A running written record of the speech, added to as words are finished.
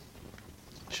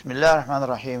بسم الله الرحمن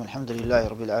الرحيم الحمد لله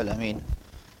رب العالمين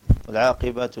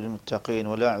والعاقبة للمتقين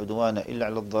ولا عدوان إلا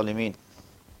على الظالمين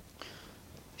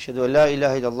أشهد أن لا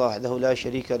إله إلا الله وحده لا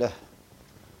شريك له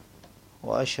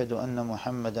وأشهد أن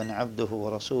محمدا عبده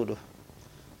ورسوله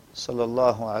صلى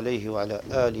الله عليه وعلى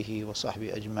آله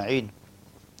وصحبه أجمعين.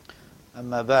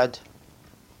 أما بعد,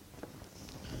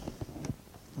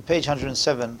 on page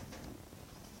 107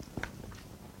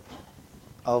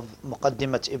 of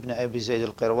مقدمة ابن أبي زيد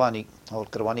القيرواني أو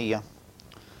القيروانية,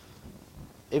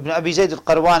 ابن أبي زيد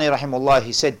القيرواني رحمه الله,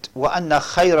 he said وأن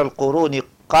خير القرون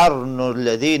قرن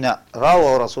الذين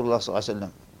رووا رسول الله صلى الله عليه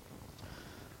وسلم,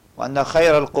 وأن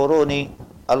خير القرون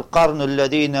القرن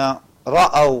الذين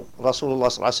رأوا رسول الله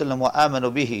صلى الله عليه وسلم وآمنوا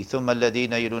به ثم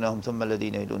الذين يلونهم ثم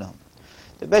الذين يلونهم.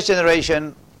 The best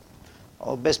generation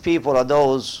or best people are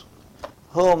those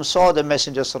whom saw the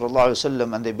Messenger Sallallaahu Alayhi Wa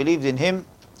Sallam and they believed in him,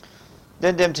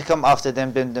 then them to come after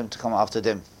them, then them to come after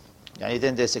them.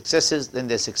 Then their successors, then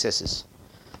their successors.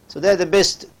 So they're the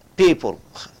best people,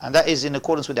 and that is in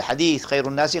accordance with the hadith, خير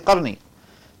الناس قرني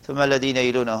ثم الذين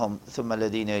يلونهم ثم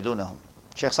الذين يلونهم.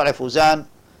 Shaykh Salih Fawzan,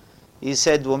 he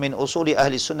said ومن أصول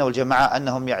أهل السنة والجماعة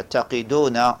أنهم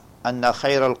يعتقدون أن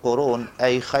خير القرون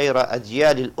أي خير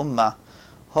أجيال الأمة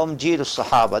هم جيل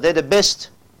الصحابة. They're the best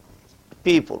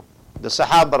people, the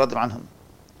Sahaba رضي الله عنهم.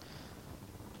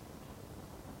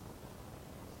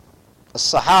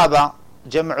 الصحابة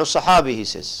جمع صحابي, he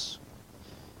says.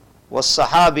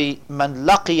 والصحابي من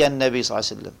لقي النبي صلى الله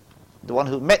عليه وسلم, the one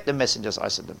who met the Messenger صلى الله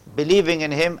عليه وسلم, believing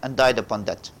in him and died upon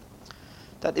that.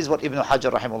 That is what Ibn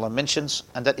Hajar rahimahullah mentions,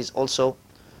 and that is also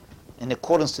in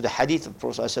accordance to the hadith of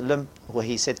Prophet صلى الله عليه وسلم, where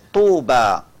he said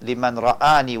طوبى لمن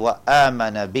رآني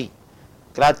وآمن بي.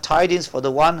 Glad tidings for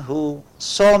the one who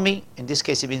saw me. In this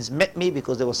case it means met me,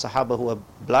 because there were Sahaba who were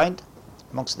blind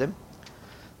amongst them.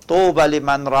 طوبى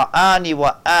لمن رآني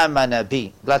وآمن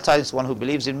بي. Glad tidings to one who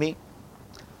believes in me,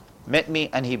 met me,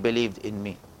 and he believed in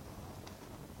me.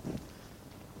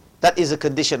 That is a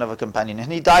condition of a companion,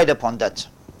 and he died upon that.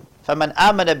 فمن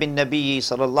آمن بالنبي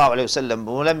صلى الله عليه وسلم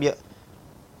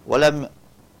ولم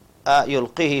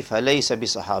يلقه فليس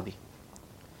بصحابي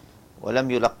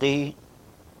ولم يلقه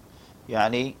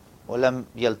يعني ولم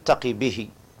يلتقي به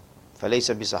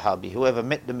فليس بصحابي. Whoever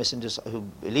met the Messenger, who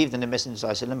believed in the Messenger صلى الله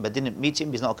عليه وسلم but didn't meet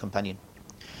him, is not a companion.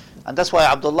 And that's why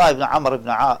Abdullah ibn Amr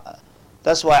ibn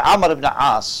that's why Amr ibn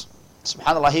As,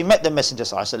 subhanallah, he met the Messenger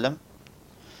صلى الله عليه وسلم.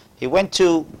 He went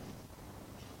to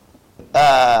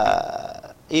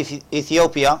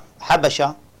Ethiopia,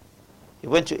 Habasha. He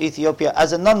went to Ethiopia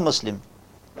as a non-Muslim,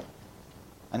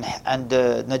 and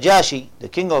Najashi, the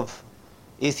king of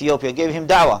Ethiopia, gave him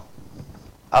da'wah.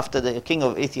 After the king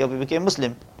of Ethiopia became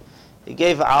Muslim, he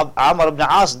gave Amr ibn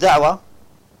As da'wah,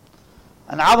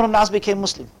 and Amr ibn As became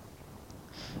Muslim.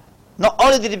 Not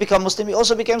only did he become Muslim, he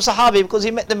also became Sahabi, because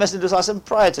he met the Messenger sallallahu alaihi wasallam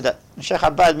prior to that. And Shaykh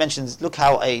Abbad mentions, look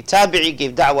how a Tabi'i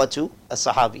gave da'wah to a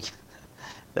Sahabi.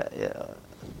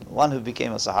 One who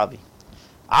became a Sahabi.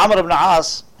 Amr ibn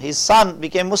As, his son,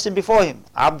 became Muslim before him,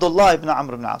 Abdullah ibn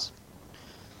Amr ibn As.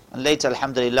 And later,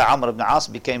 alhamdulillah, Amr ibn As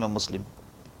became a Muslim.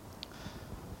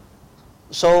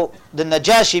 So the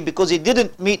Najashi, because he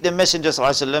didn't meet the Messenger sallallahu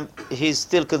alaihi wasallam, he's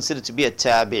still considered to be a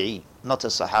Tabi'i, not a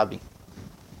Sahabi.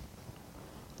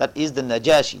 That is the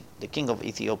Najashi, the king of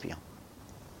Ethiopia.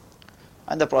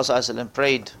 And the Prophet sallallahu alaihi wasallam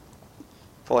prayed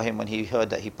for him when he heard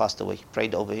that he passed away. He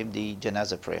prayed over him the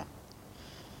janazah prayer.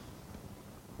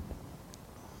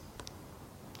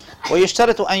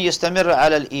 ويشترط أن يستمر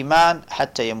على الإيمان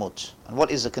حتى يموت. And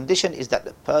what is the condition is that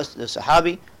the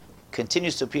Sahabi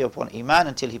continues to be upon Iman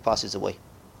until he passes away.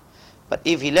 But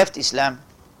if he left Islam,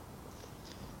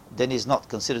 then he is not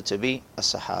considered to be a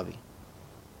Sahabi.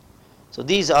 So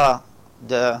these are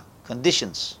the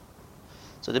conditions.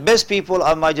 So the best people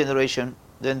are my generation,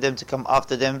 then them to come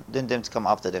after them, then them to come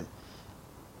after them.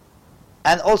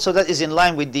 And also that is in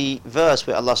line with the verse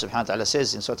where Allah subhanahu wa ta'ala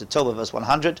says in Surah At-Tawbah verse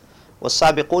 100,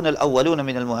 والسابقون الأولون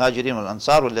من المهاجرين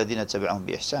والأنصار والذين تبعهم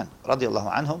بإحسان رضي الله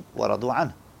عنهم ورضوا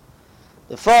عنه.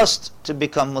 The first to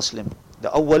become Muslim, the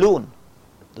awwalun,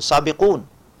 the sabiqun,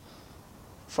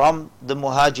 from the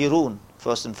muhajirun,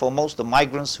 first and foremost, the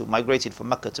migrants who migrated from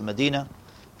Mecca to Medina,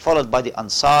 followed by the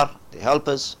Ansar, the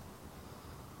helpers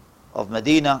of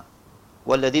Medina,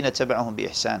 وَالَّذِينَ تَبَعُهُمْ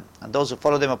بِإِحْسَانٍ, and those who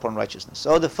follow them upon righteousness.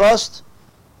 So the first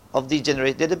of these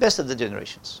generations, they're the best of the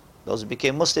generations. Those who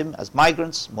became Muslim as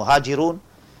migrants, muhajirun,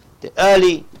 the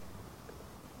early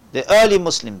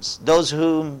Muslims, those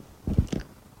who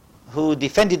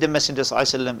defended the Messenger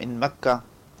ﷺ in Mecca,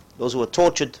 those who were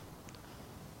tortured,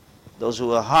 those who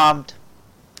were harmed,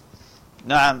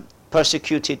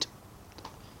 persecuted,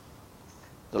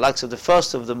 the likes of the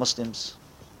first of the Muslims,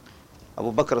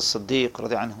 Abu Bakr as-Siddiq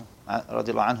radiallahu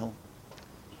anhu,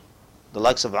 the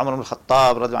likes of Umar ibn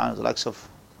al-Khattab radiallahu anhu, the likes of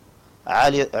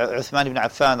Ali, Uthman ibn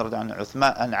Affan radiallahu anhu,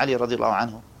 Uthman and Ali radiallahu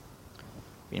anhu,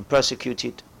 being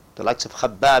persecuted, the likes of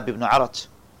Khabbab ibn Arat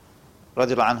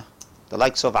radiallahu anhu, the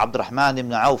likes of Abdurrahman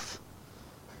ibn Auf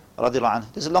radiallahu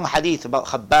anhu. There's a long hadith about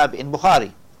Khabbab in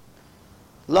Bukhari,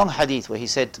 long hadith where he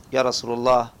said, Ya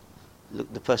Rasulullah,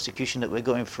 look, the persecution that we're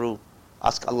going through,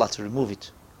 ask Allah to remove it.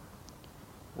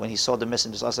 When he saw the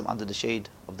Messenger sallallahu alaihi wasallam under the shade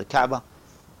of the Kaaba,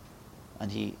 and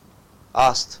he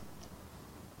asked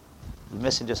the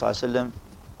Messenger sallallahu alaihi wasallam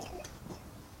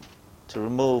to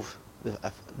remove,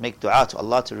 make dua to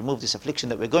Allah to remove this affliction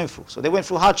that we're going through. So they went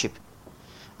through hardship,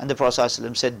 and the Prophet sallallahu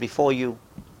alaihi wasallam said, before you,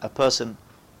 a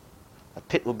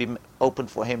pit will be opened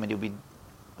for him, and he'll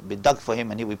be dug for him,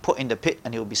 and he'll be put in the pit,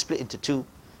 and he'll be split into two,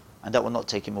 and that will not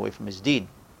take him away from his deed.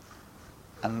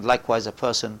 And likewise, a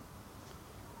person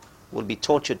will be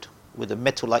tortured with a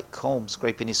metal-like comb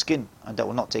scraping his skin, and that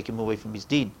will not take him away from his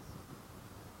deed.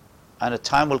 And a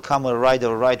time will come where a rider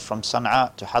will ride from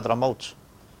Sana'a to Hadramaut,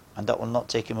 and that will not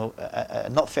take him,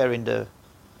 not fearing the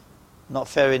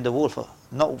wolf,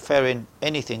 not fearing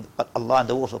anything but Allah and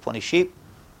the wolf upon his sheep.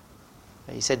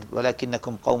 He said,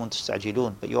 وَلَكِنَّكُمْ قَوْمٌ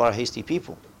تُسْتَعْجِلُونَ, but you are a hasty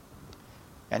people.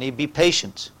 And he be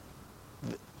patient.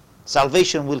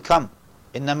 Salvation will come.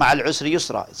 إِنَّ مَعَ الْعُسْرِ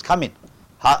يُسْرًا, it's coming.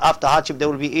 After hardship there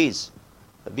will be ease.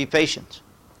 But be patient.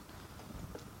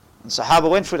 And Sahaba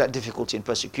went through that difficulty and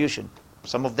persecution.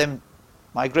 Some of them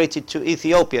migrated to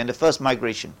Ethiopia in the first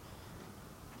migration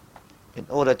in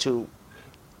order to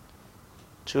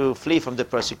flee from the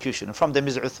persecution. And from them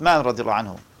is Uthman radiallahu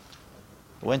anhu,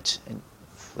 who went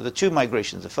for the two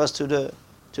migrations. The first to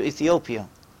Ethiopia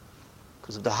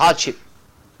because of the hardship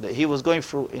that he was going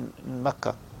through in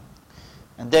Mecca,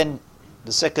 and then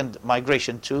the second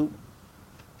migration to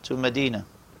Medina.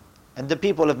 And the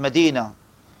people of Medina,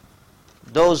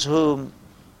 those who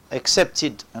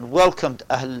accepted and welcomed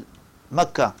Ahl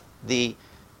Makkah, the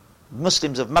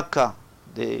Muslims of Makkah,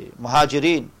 the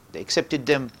Muhajirin, they accepted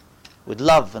them with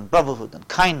love and brotherhood and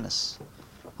kindness.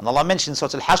 And Allah mentioned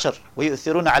Surah Al-Hashr,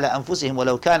 وَيُؤْثِرُونَ عَلَىٰ أَنفُسِهِمْ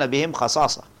وَلَوْ كَانَ بِهِمْ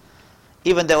خَصَاصَةً.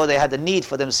 Even though they had a need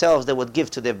for themselves, they would give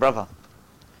to their brother.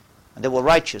 And they were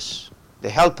righteous, the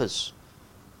helpers,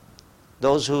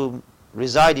 those who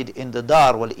resided in the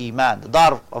Dar wal Iman, the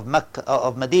Dar of Makkah,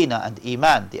 of Medina and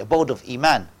Iman, the abode of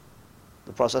Iman.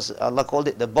 The Prophet, Allah called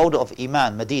it the abode of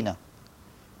Iman, Medina.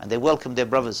 And they welcomed their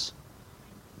brothers,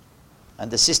 and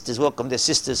the sisters welcomed their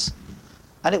sisters,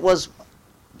 and it was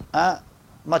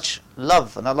much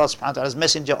love. And Allah subhanahu wa ta'ala's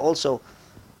messenger also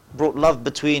brought love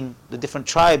between the different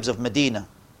tribes of Medina.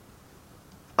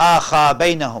 Akha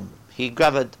baynahum, he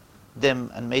gathered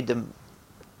them and made them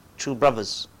true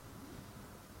brothers,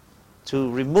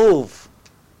 to remove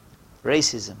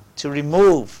racism, to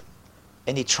remove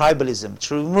any tribalism,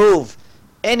 to remove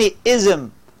any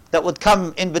ism that would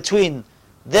come in between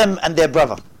them and their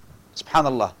brother.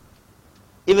 Subhanallah.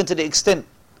 Even to the extent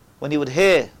when he would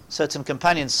hear certain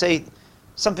companions say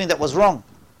something that was wrong.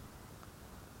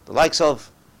 The likes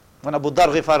of when Abu Dhar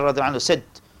Ghifari radiallahu anhu said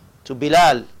to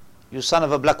Bilal, you son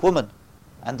of a black woman,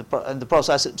 and the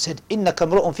Prophet said, إِنَّكَ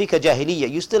مْرُؤٌ فِيكَ جَاهِلِيَّةٌ,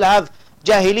 you still have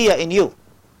jahiliyyah in you.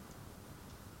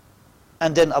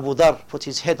 And then Abu Dhar put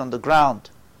his head on the ground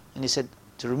and he said,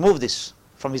 to remove this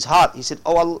from his heart, he said,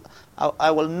 oh, I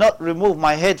will not remove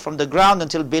my head from the ground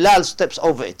until Bilal steps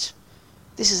over it.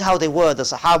 This is how they were, the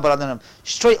Sahaba,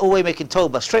 straight away making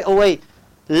tawbah, straight away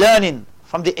learning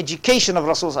from the education of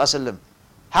Rasulullah,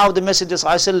 how the Messenger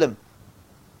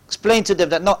explained to them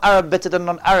that no Arab better than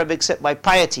non-Arab except by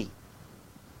piety.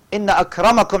 Inna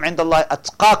akramakum indallahi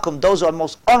atqakum, those who are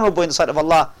most honorable in the sight of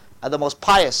Allah are the most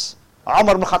pious.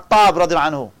 Umar ibn Khattab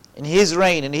radiallahu anhu, in his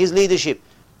reign, in his leadership,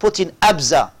 put in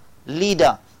Abza,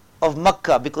 leader of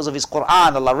Makkah, because of his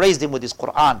Quran. Allah raised him with his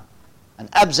Quran. And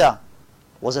Abza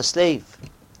was a slave,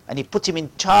 and he put him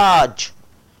in charge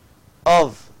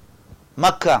of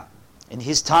Makkah in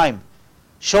his time,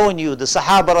 showing you the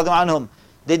Sahaba radiallahu anhum,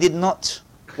 they did not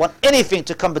want anything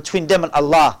to come between them and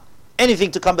Allah, anything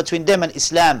to come between them and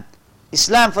Islam.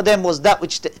 Islam for them was that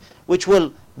which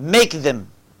will make them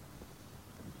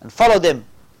and follow them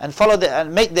and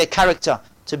make their character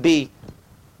to be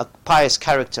a pious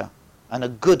character and a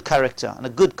good character and a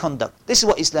good conduct. This is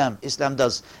what Islam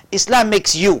does. Islam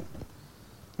makes you,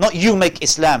 not you make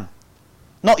Islam,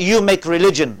 not you make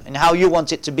religion and how you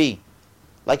want it to be.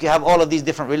 Like you have all of these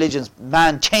different religions,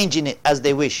 man changing it as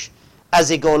they wish, as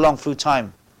they go along through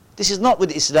time. This is not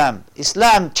with Islam.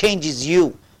 Islam changes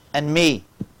you and me,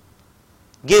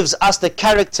 gives us the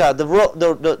character, the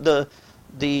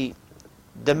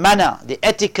manner, the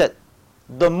etiquette,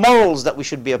 the morals that we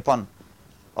should be upon,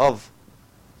 of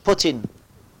putting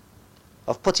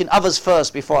others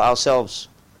first before ourselves,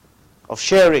 of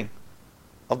sharing,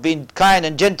 of being kind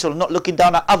and gentle, not looking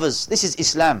down at others. This is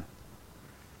Islam.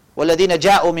 وَالَّذِينَ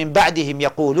جَاءُوا مِن بَعْدِهِمْ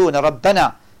يَقُولُونَ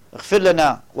رَبَّنَا اغْفِرْ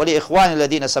لَنَا وَلِإِخْوَانِ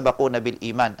الَّذِينَ سَبَقُونَ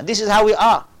بِالْإِيمَانِ. And this is how we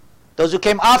are. Those who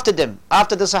came after them,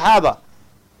 after the Sahaba,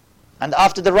 and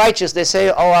after the righteous, they say,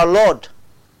 "Oh our Lord,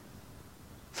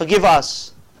 forgive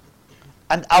us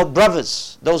and our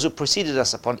brothers, those who preceded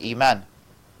us upon Iman.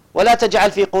 وَلَا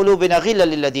تَجْعَلْ فِي قُلُوبِنَا غِلًّا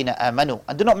لِلَّذِينَ آمَنُوا."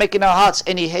 And do not make in our hearts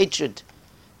any hatred,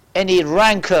 any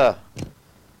rancor,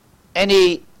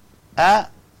 any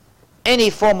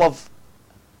form of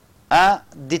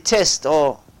detest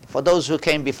or for those who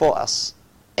came before us,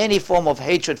 any form of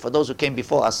hatred for those who came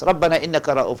before us. رَبَّنَا إِنَّكَ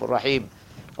رَؤُوفٌ رَحِيمٌ.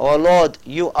 Oh Lord,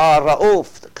 you are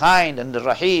Ra'uf, the kind, and the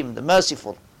Rahim, the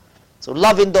merciful. So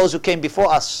loving those who came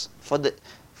before us,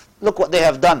 look what they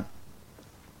have done.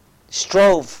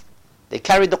 Strove, they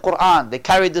carried the Quran, they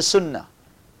carried the Sunnah,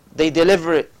 they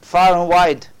deliver it far and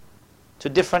wide to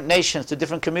different nations, to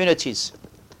different communities.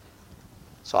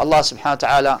 So Allah subhanahu wa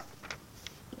ta'ala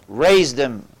raised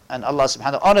them, and Allah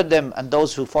subhanahu wa ta'ala honored them, and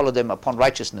those who follow them upon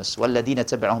righteousness. وَالَّذِينَ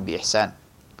تَبِعُهُمْ بِإِحْسَانٍ.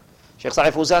 Shaykh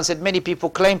Salih Fawzan said, many people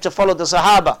claim to follow the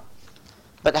Sahaba,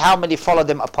 but how many follow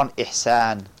them upon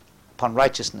ihsan, upon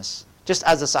righteousness, just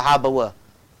as the Sahaba were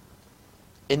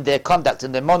in their conduct,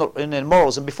 in their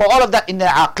morals, and before all of that, in their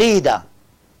aqeedah,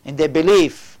 in their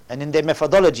belief, and in their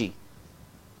methodology.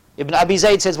 Ibn Abi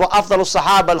Zayd says, وَأَفْضَلُ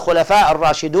الصَّحَابَ الْخُلَفَاءَ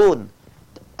الرَّاشِدُونَ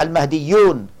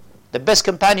الْمَهْدِيُّونَ. The best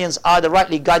companions are the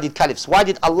rightly guided caliphs. Why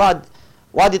did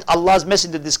Allah's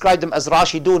Messenger describe them as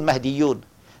Rashidun, Mahdiyun?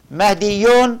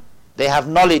 Mahdiyun, they have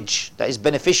knowledge that is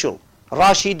beneficial.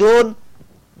 Rashidun,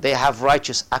 they have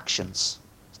righteous actions.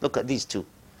 Look at these two.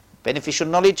 Beneficial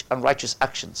knowledge and righteous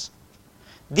actions.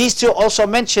 These two also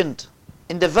mentioned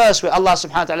in the verse where Allah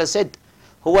subhanahu wa ta'ala said,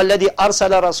 هُوَ الَّذِي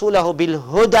أَرْسَلَ رَسُولَهُ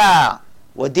بِالْهُدَى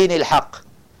وَدِينِ الْحَقِّ.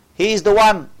 He is the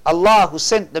one, Allah, who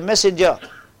sent the messenger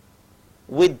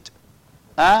with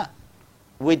huda,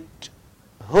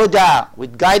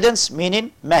 with guidance,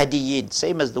 meaning mahdiyin,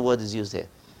 same as the word is used here,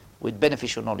 with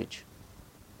beneficial knowledge.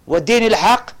 وَدِينِ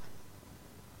الْحَقِّ,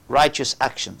 righteous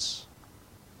actions.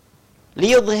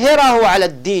 لِيُظْهِرَهُ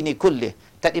عَلَى الدِّينِ كُلِّهِ,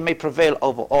 that it may prevail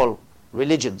over all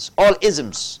religions, all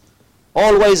isms,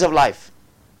 all ways of life.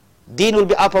 Deen will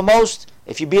be uppermost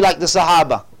if you be like the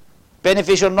Sahaba.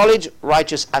 Beneficial knowledge,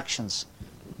 righteous actions.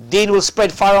 Deen will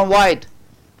spread far and wide,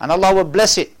 and Allah will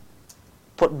bless it,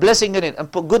 put blessing in it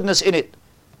and put goodness in it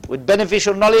with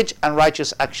beneficial knowledge and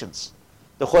righteous actions.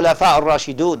 The Khulafa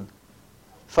al-Rashidun,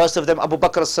 first of them Abu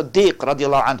Bakr as-Siddiq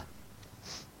radiallahu anhu,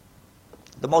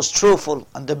 the most truthful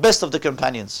and the best of the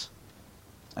companions.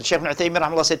 And Shaykh Ibn Uthaymeen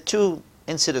rahimahullah said two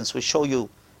incidents which show you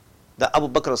that Abu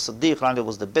Bakr as-Siddiq radiallahu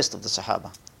was the best of the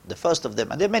Sahaba. The first of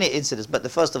them, and there are many incidents, but the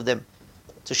first of them,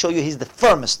 to show you he's the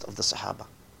firmest of the Sahaba.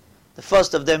 The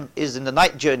first of them is in the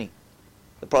night journey.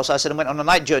 The Prophet ﷺ went on a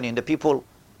night journey, and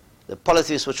the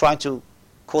polytheists were trying to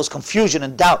cause confusion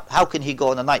and doubt. How can he go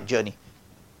on a night journey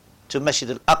to Masjid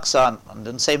al-Aqsa, and on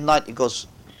the same night he goes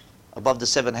above the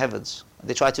seven heavens? And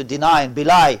they tried to deny and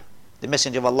belie the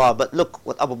Messenger of Allah. But look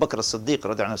what Abu Bakr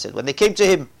as-Siddiq said. When they came to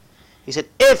him, he said,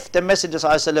 if the Messenger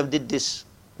ﷺ did this,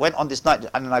 went on this night,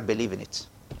 and I believe in it.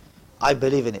 I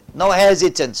believe in it. No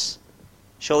hesitance.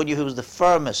 Showing you he was the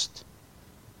firmest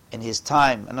in his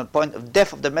time. And at the point of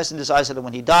death of the Messenger ﷺ,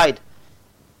 when he died,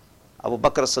 Abu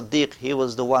Bakr as-Siddiq, he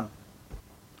was the one.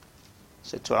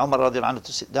 Said to Umar radiallahu anhu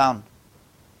to sit down,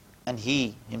 and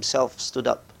he himself stood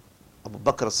up. Abu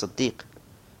Bakr as-Siddiq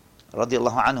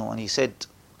radiallahu anhu, and he said,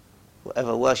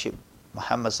 whoever worshipped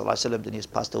Muhammad sallallahu alaihi wasallam, then he has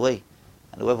passed away,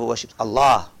 and whoever worships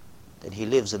Allah, then he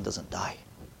lives and doesn't die.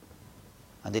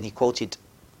 And then he quoted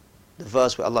the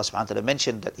verse where Allah subhanahu wa ta'ala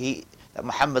mentioned that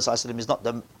Muhammad sallallahu alaihi wasallam is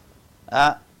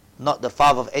not the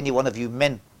father of any one of you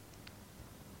men.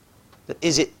 That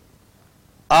is it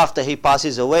after he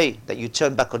passes away that you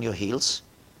turn back on your heels?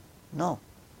 No.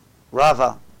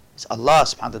 Rather, it's Allah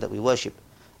subhanahu wa ta'ala that we worship.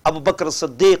 Abu Bakr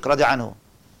as-Siddiq radiallahu anhu,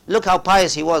 look how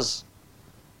pious he was,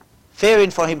 fearing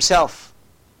for himself.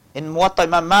 In Muwatta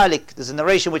Imam Malik, there's a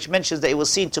narration which mentions that he was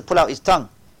seen to pull out his tongue.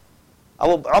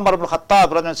 Umar ibn Khattab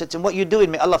radiallahu anhu said to him, what are you doing?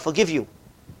 May Allah forgive you.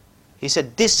 He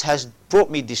said, this has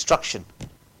brought me destruction.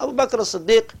 Abu Bakr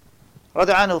as-Siddiq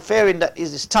radiallahu anhu, fearing that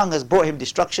his tongue has brought him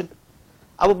destruction.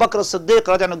 Abu Bakr as-Siddiq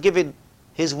radiallahu anhu, giving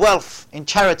his wealth in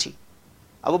charity.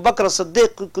 Abu Bakr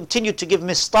as-Siddiq continued to give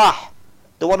Mistah,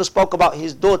 the one who spoke about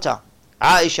his daughter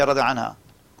Aisha radiallahu anha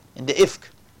in the ifk,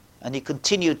 and he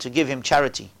continued to give him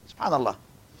charity. Subhanallah.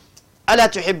 أَلَا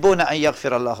تُحِبُّونَ أَن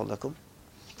يَغْفِرَ اللَّهُ لَكُمْ.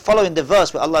 Following the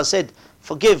verse where Allah said,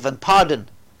 forgive and pardon.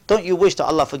 Don't you wish that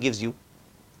Allah forgives you?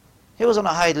 He was on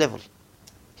a high level.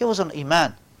 He was on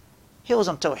Iman. He was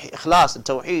on Tawheed, Ikhlas and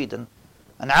Tawheed and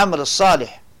Amal al-Salih.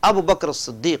 Abu Bakr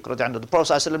as-Siddiq, the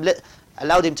Prophet ﷺ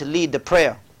allowed him to lead the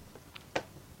prayer.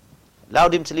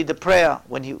 Allowed him to lead the prayer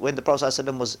when the Prophet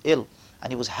ﷺ was ill.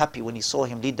 And he was happy when he saw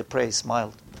him lead the prayer, he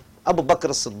smiled. Abu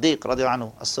Bakr as-Siddiq,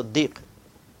 as-Siddiq.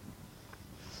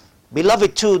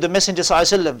 Beloved to the Messenger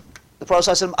ﷺ, the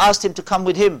Prophet ﷺ asked him to come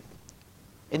with him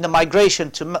in the migration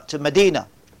to Medina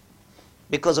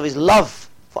because of his love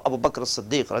for Abu Bakr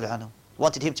as-Siddiq.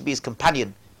 Wanted him to be his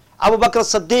companion. Abu Bakr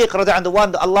as-Siddiq, the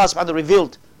one that Allah subhanahu wa ta'ala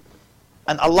revealed,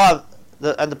 and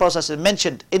the Prophet ﷺ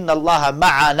mentioned, Inna Allah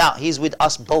ma'ana, He's with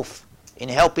us both, in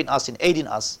helping us, in aiding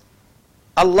us.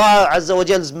 Allah Azza wa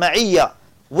Jal's ma'iyya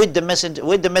with the Messenger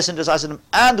ﷺ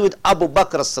and with Abu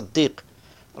Bakr as-Siddiq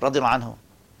radiallahu anhu.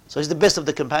 So he's the best of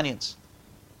the companions.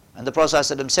 And the Prophet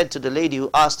ﷺ said to the lady who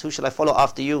asked, who shall I follow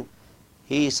after you?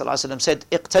 He ﷺ said,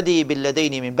 Iqtadi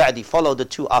bil-ladayni min ba'di, follow the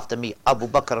two after me, Abu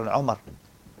Bakr and Umar.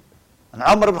 And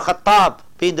Umar ibn Khattab,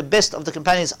 being the best of the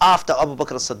companions after Abu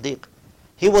Bakr as-Siddiq.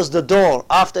 He was the door.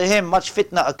 After him, much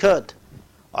fitna occurred.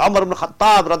 Umar ibn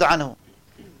Khattab, anhu,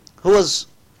 who was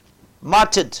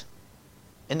martyred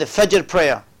in the Fajr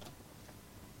prayer.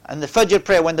 And the Fajr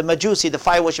prayer, when the Majusi, the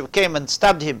fire worshipper, came and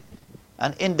stabbed him,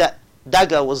 and in that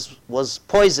dagger was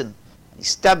poison. He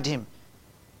stabbed him.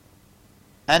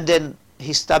 And then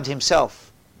he stabbed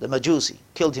himself. The Majusi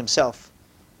killed himself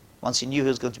once he knew he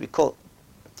was going to be caught.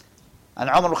 And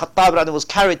Umar al-Khattab was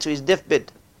carried to his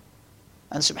deathbed.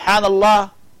 And subhanallah,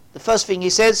 the first thing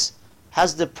he says,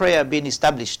 has the prayer been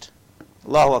established?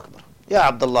 Allahu Akbar. Ya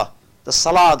Abdullah, the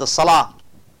salah.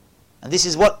 And this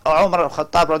is what Umar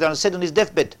al-Khattab said on his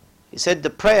deathbed. He said, the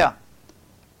prayer,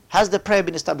 has the prayer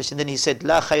been established? And then he said,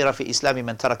 La khayra fi islami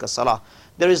man taraka salah.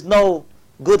 There is no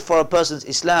good for a person's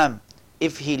Islam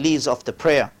if he leaves off the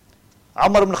prayer.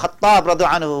 Umar ibn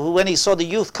Khattab, who when he saw the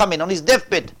youth coming on his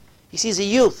deathbed, he sees a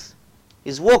youth,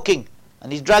 he's walking,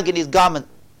 and he's dragging his garment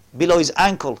below his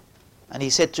ankle. And he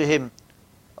said to him,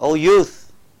 O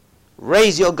youth,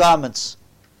 raise your garments,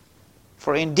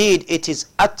 for indeed it is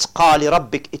atqa li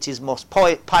rabbik, it is most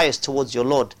pious towards your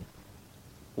Lord.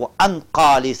 Wa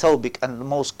anqa li thawbik, and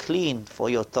most clean for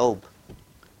your thawb.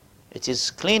 It is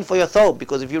clean for your thawb,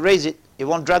 because if you raise it, it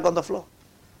won't drag on the floor.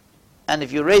 And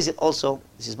if you raise it also,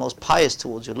 this is most pious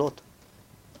towards your Lord.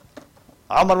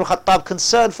 Umar al-Khattab,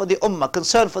 concerned for the ummah,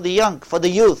 concerned for the young, for the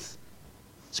youth.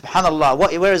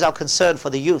 Subhanallah, where is our concern for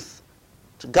the youth?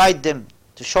 To guide them,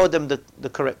 to show them the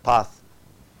correct path.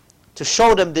 To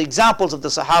show them the examples of the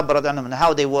Sahaba and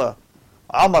how they were.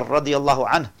 Umar radiallahu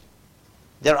anhu.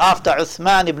 Thereafter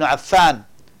Uthman ibn Affan,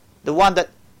 the one that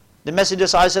the Messenger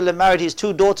ﷺ married his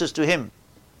two daughters to him.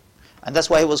 And that's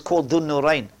why he was called Dhun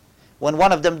Nurayn. When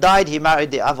one of them died, he married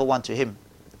the other one to him.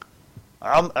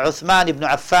 Uthman ibn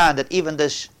Affan, that even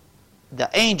the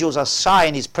angels are shy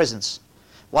in his presence.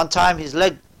 One time his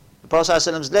leg, the Prophet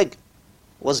ﷺ's leg,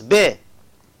 was bare.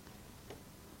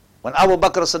 When Abu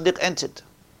Bakr as-Siddiq entered,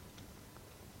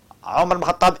 Umar ibn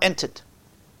Khattab entered.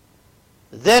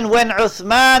 Then when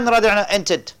Uthman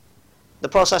entered, the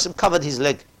Prophet ﷺ covered his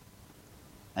leg.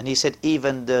 And he said,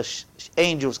 even the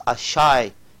angels are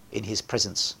shy in his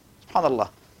presence. SubhanAllah.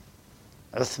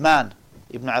 Uthman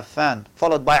ibn Affan,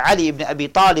 followed by Ali ibn Abi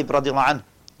Talib radiallahu anhu.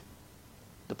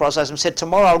 The Prophet ﷺ said,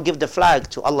 tomorrow I'll give the flag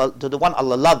to Allah, to the one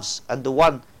Allah loves, and the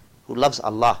one who loves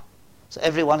Allah. So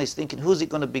everyone is thinking, who's it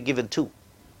going to be given to?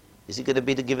 Is it going to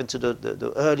be given to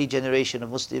the early generation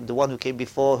of Muslim, the one who came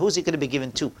before? Who's it going to be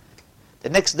given to? The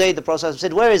next day the Prophet ﷺ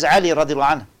said, where is Ali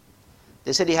radiallahu anhu?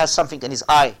 They said he has something in his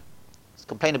eye. He's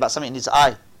complaining about something in his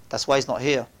eye. That's why he's not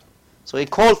here. So he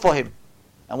called for him.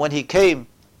 And when he came,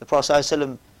 the Prophet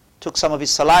ﷺ took some of his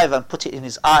saliva and put it in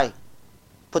his eye.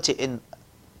 Put it in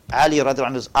Ali radiallahu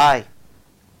anhu's eye.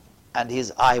 And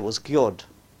his eye was cured.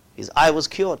 His eye was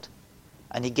cured.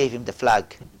 And he gave him the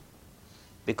flag.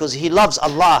 Because he loves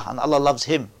Allah and Allah loves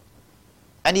him.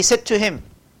 And he said to him,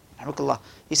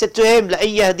 he said to him,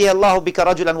 لَأَن يَهْدِيَ اللَّهُ بِكَ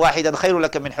رَجُلًا وَاحِدًا خَيْرٌ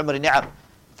لَكَ مِنْ حُمْرِ نِعَمٍ.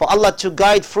 For Allah to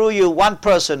guide through you one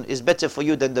person is better for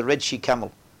you than the red she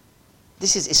camel.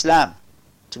 This is Islam.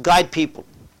 To guide people.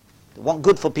 To want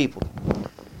good for people.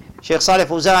 Shaykh Salih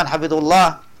Fawzan,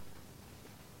 Hafidullah,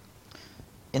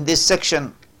 in this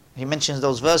section, he mentions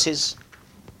those verses.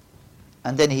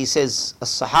 And then he says,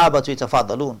 As-Sahabatu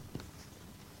yatafadalun.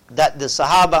 That the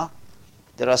Sahaba,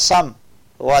 there are some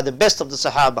who are the best of the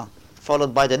Sahaba,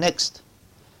 followed by the next.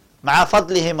 مع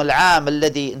فضلهم العام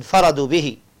الذي انفردوا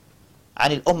به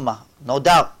عن الأمة. No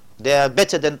doubt, they are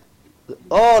better than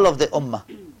all of the Ummah.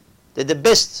 They're the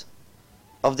best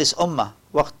of this Ummah.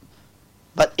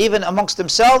 But even amongst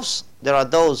themselves, there are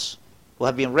those who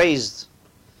have been raised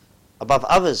above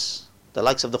others. the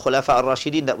likes of the Khulafa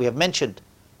al-Rashidin that we have mentioned.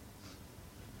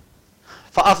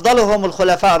 فأفضلهم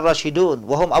الخلفاء الراشدون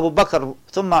وهم أبو بكر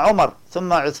ثم عمر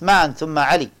ثم عثمان ثم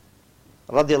علي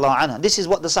رضي الله عنه. This is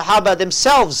what the Sahaba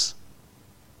themselves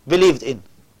believed in.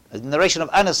 The narration of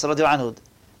Anas رضي الله عنه,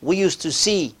 we used to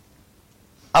see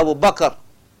Abu Bakr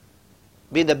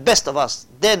being the best of us,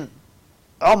 then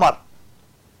Umar,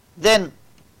 then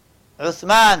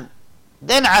Uthman,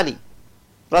 then Ali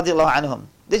رضي الله عنهم.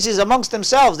 This is amongst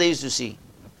themselves they used to see.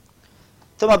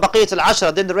 ثم بقية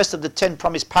العشرة, then the rest of the 10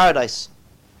 promised paradise.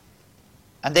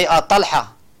 And they are Talha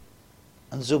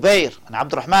and Zubair and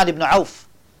Abdurrahman ibn Auf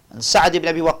and Sa'd ibn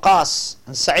Abi Waqqas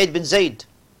and Sa'id bin Zayd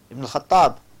ibn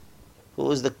al-Khattab, who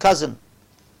is the cousin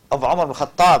of Umar ibn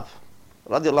al-Khattab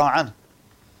radiallahu anhu,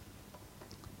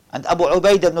 and Abu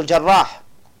Ubaidah ibn al-Jarrah.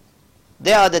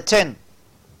 They are the 10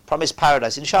 promised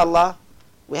paradise. Inshallah,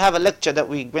 we have a lecture that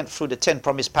we went through the 10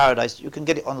 promised paradise. You can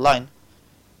get it online,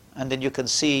 and then you can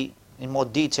see in more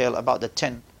detail about the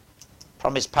 10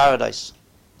 promised paradise.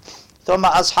 ثم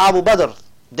أصحاب بدر,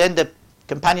 then the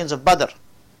companions of Badr,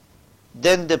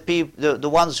 then the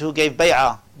ones who gave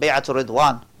bay'atul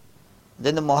Ridwan,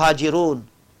 then the Muhajirun,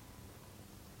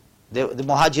 the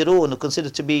Muhajirun who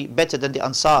considered to be better than the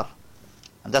Ansar,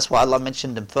 and that's why Allah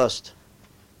mentioned them first.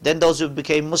 Then those who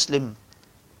became Muslim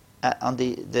on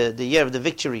the year of the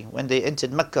victory, when they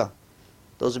entered Mecca,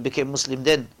 those who became Muslim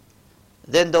then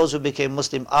those who became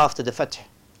Muslim after the Fath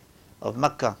of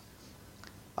Mecca,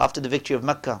 after the victory of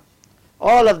Mecca.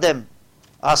 All of them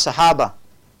are Sahaba.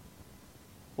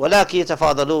 وَلَكِ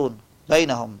يَتَفَاضَلُونَ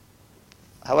بَيْنَهُمْ.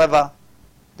 However,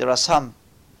 there are some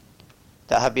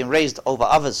that have been raised over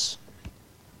others.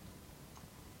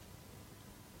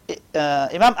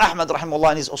 Imam Ahmad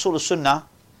rahimahullah in his Usul al-Sunnah,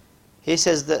 he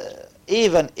says that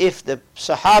even if the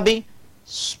Sahabi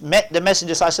met the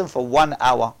Messenger ﷺ for 1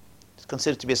 hour, it's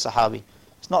considered to be a Sahabi.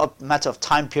 It's not a matter of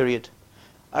time period.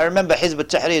 I remember Hizb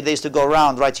al-Tahrir, they used to go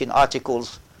around writing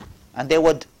articles, and they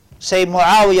would say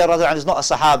Muawiyah radhiallahu anhu is not a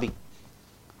Sahabi.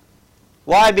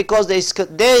 Why? Because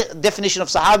their definition of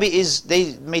Sahabi is,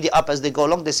 they made it up as they go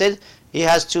along. They said he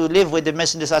has to live with the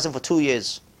Messenger ﷺ for 2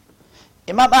 years.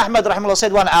 Imam Ahmad rahimahullah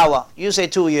said 1 hour. You say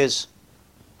 2 years.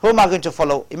 Who am I going to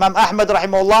follow? Imam Ahmad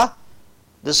rahimahullah,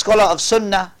 the scholar of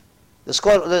Sunnah,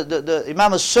 the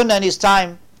Imam of Sunnah in his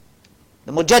time,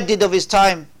 the Mujaddid of his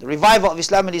time, the reviver of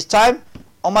Islam in his time,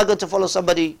 or am I going to follow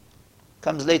somebody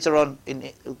comes later on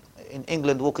in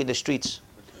England walking the streets?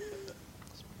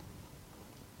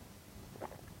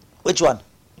 Which one?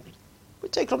 We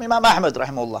take from Imam Ahmad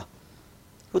rahimahullah,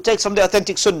 who takes from the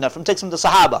authentic Sunnah, takes from the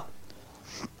Sahaba.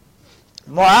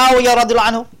 Muawiyah radiallahu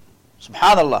anhu,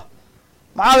 subhanallah,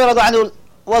 Muawiyah radiallahu anhu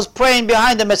was praying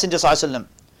behind the Messenger sallallahu alaihi wasallam.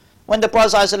 When the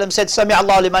Prophet sallallahu alaihi wasallam said, Sami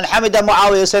Allahu liman hamida,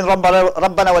 Muawiyah saying,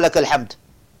 Rabbana wa lakal hamd.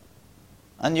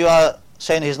 And you are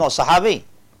saying he's not Sahabi.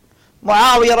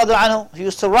 Muawiyah radiallahu anhu, he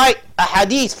used to write a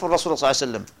hadith for Rasulullah sallallahu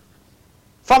alaihi wasallam.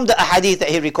 From the hadith that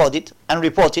he recorded and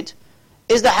reported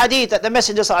is the hadith that the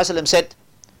Messenger sallallahu alaihi wasallam said,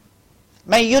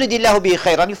 Man yuridillahu bihi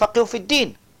khayran yufaqihu fi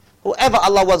ddin. Whoever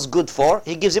Allah wants good for,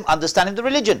 He gives him understanding of the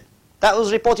religion. That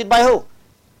was reported by who?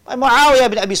 By Muawiyah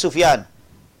bin Abi Sufyan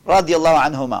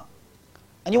radiallahu anhuma.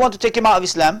 And you want to take him out of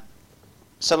Islam,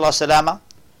 sallallahu alaihi wasallam,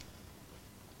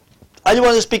 and you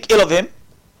want to speak ill of him,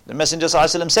 the Messenger sallallahu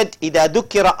alaihi wasallam said, إِذَا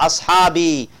دُكِّرَ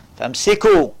أَصْحَابِي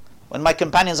فَامْسِكُوا. When my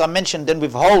companions are mentioned, then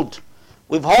withhold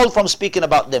from speaking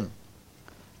about them.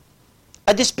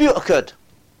 A dispute occurred.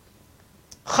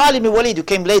 Khalid bin Walid, who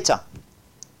came later,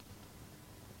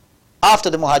 after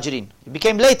the Muhajirin, he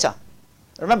became later.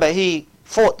 Remember, he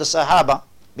fought the Sahaba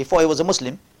before he was a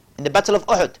Muslim in the Battle of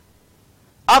Uhud.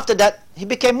 After that, he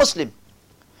became Muslim.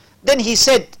 Then he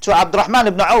said to Abdurrahman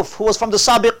ibn Auf, who was from the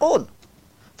Sabiqun,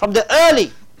 from the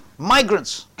early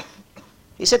migrants,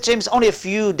 he said to him, it's only a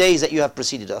few days that you have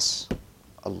preceded us.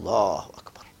 Allahu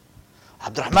Akbar.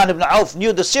 Abdurrahman ibn Auf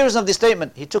knew the seriousness of this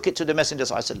statement. He took it to the Messenger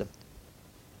sallallahu alaihi wasallam.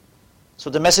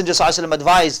 So the Messenger sallallahu alaihi wasallam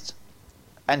advised,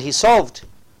 and he solved.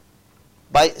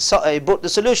 He brought the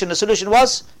solution. The solution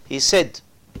was, he said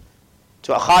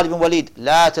to Khalid bin Walid,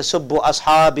 La tasubbu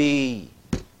ashabi.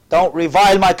 Don't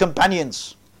revile my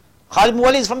companions. Khalid bin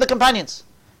Walid is from the companions.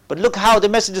 But look how the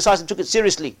Messenger sallallahu alaihi wasallam took it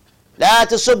seriously. La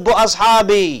tasubbu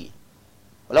ashabi.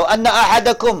 لو أن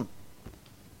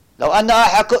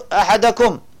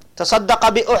أحدكم تصدق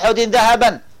بأحد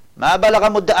ذهبا ما بلغ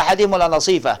مد أحدهم ولا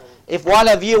نصيفه. If one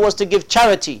of you was to give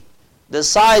charity the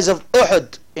size of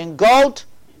Uhud in gold,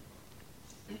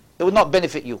 it would not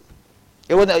benefit you.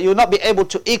 You would not be able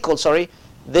to equal,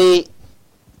 the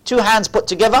 2 hands put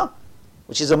together,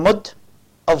 which is a mud,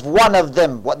 of one of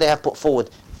them, what they have put forward.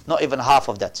 Not even half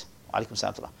of that.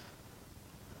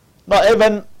 Not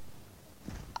even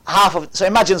half of it. So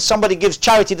imagine somebody gives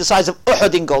charity the size of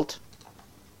Uhud in gold.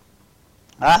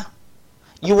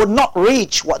 You would not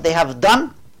reach what they have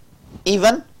done,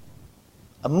 even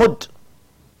a mud,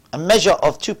 a measure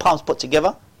of 2 pounds put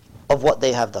together of what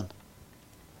they have done.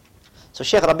 So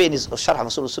Shaykh Rabi in his Sharh of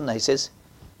Usul Sunnah, he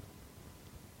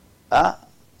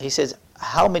says,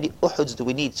 how many Uhuds do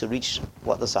we need to reach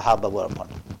what the Sahaba were upon?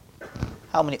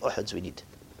 How many Uhuds we need?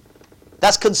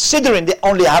 That's considering they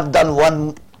only have done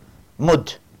 1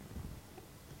 mud.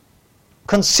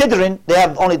 Considering they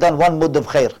have only done 1 mud of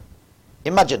khair.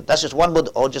 Imagine, that's just 1 mud,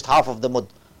 or just half of the mud.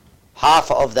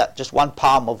 Half of that, just 1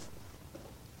 palm of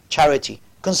charity.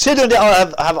 Considering they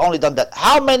have only done that.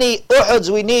 How many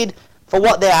Uhuds we need for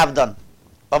what they have done?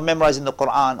 Of memorizing the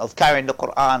Quran, of carrying the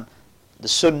Quran, the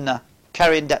Sunnah,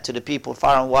 carrying that to the people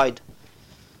far and wide,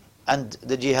 and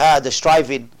the jihad, the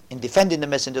striving in defending the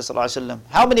Messenger ﷺ.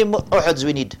 How many Uhuds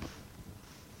we need?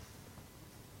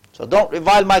 So don't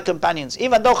revile my companions,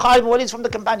 even though Khalid ibn Walid is from the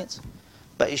companions.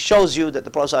 But it shows you that the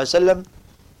Prophet ﷺ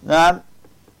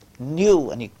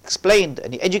knew, and he explained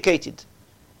and he educated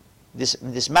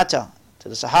this matter to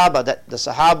the Sahaba, that the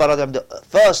Sahaba, the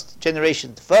first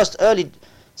generation, the first early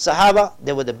Sahaba,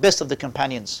 they were the best of the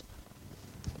companions.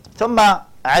 ثم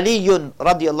علي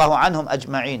رضي الله عنهم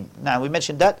أجمعين. Now we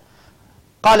mentioned that.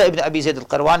 قال ابن أبي زيد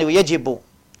القيرواني ويجب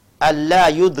ألا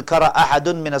يذكر أحد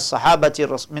من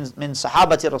الصحابة من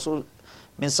صحابة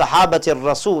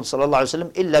الرسول صلى الله عليه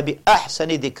وسلم إلا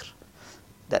بأحسن ذكر.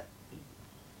 That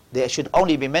they should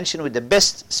only be mentioned with the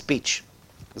best speech.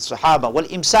 The Sahaba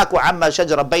والإمساك عما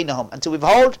شجر بينهم, and to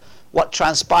withhold what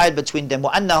transpired between them.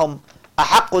 وأنهم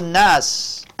أحق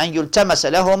الناس أن يلتمس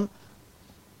لهم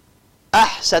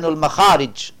أحسن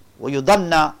المخارج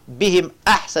ويظن بهم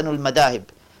أحسن المذاهب.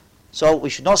 So we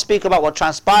should not speak about what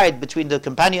transpired between the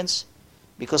companions,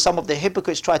 because some of the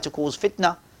hypocrites try to cause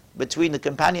fitna between the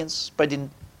companions, spreading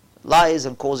lies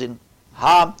and causing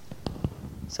harm.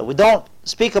 So we don't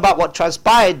speak about what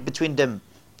transpired between them,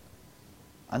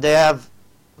 and they have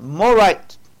more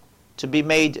right to be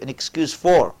made an excuse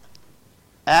for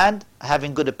and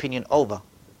having good opinion over.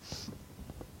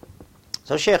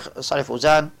 So Shaykh Salih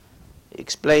Fawzan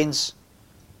explains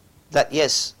that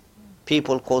yes,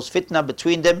 people cause fitna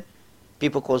between them,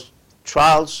 people cause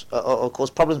trials or cause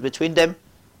problems between them,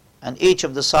 and each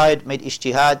of the side made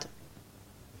ijtihad,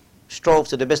 strove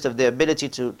to the best of their ability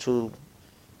to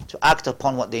act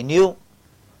upon what they knew.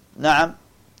 Na'am.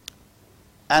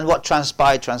 And what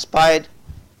transpired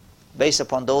based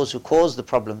upon those who caused the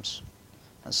problems.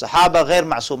 And Sahaba ghair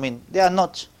ma'sumin, they are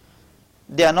not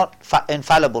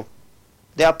infallible.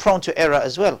 They are prone to error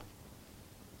as well.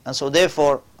 And so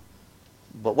therefore,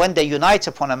 but when they unite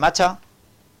upon a matter,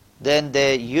 then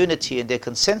their unity and their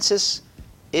consensus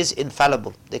is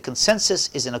infallible. Their consensus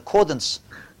is in accordance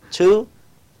to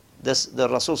the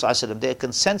Rasul sallallahu alaihi wasallam. Their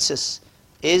consensus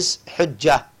is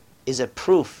hujjah, is a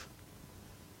proof.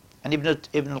 And Shaykh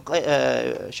Ibn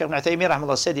Uthaymeen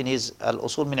rahimahullah said in his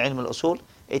Al-Usul min Ilm Al-Usul,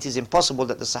 it is impossible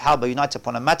that the Sahaba unite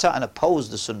upon a matter and oppose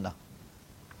the Sunnah.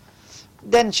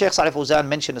 Then Shaykh Salih Fawzan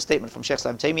mentioned a statement from Shaykh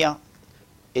Islam Taymiyyah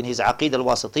in his Aqeedah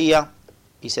Al-Wasitiyah.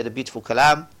 He said a beautiful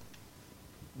kalam,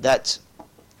 that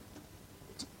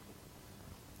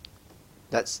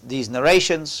these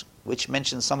narrations which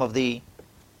mention some of the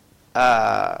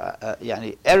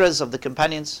errors of the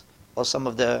companions, or some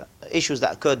of the issues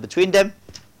that occurred between them,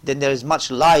 then there is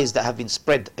much lies that have been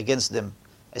spread against them,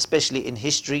 especially in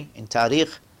history, in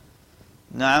tariq.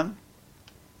 Naam.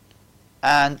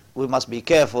 And we must be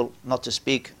careful not to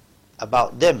speak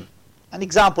about them. An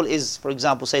example is, for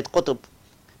example, Sayyid Qutb.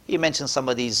 He mentioned some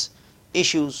of these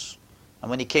issues, and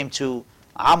when he came to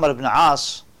Amr ibn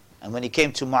As, and when he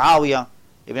came to Muawiyah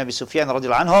ibn Abi Sufyan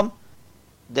radiallahu anhum,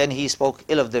 then he spoke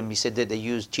ill of them. He said that they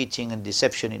used cheating and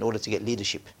deception in order to get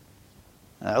leadership.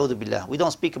 A'udhu billah. We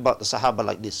don't speak about the Sahaba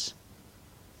like this.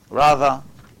 Rather,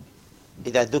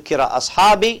 إِذَا ذُكِرَ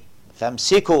أَصْحَابِي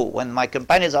فَامْسِكُوا, when my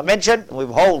companions are mentioned,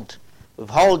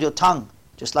 withhold your tongue,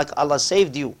 just like Allah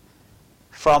saved you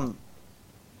from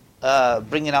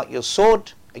bringing out your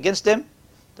sword against them,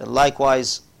 then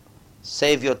likewise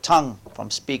save your tongue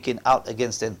from speaking out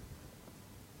against them.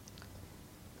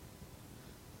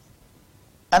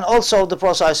 And also the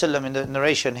Prophet ﷺ in the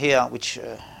narration here, which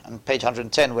on page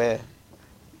 110, where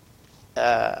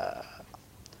the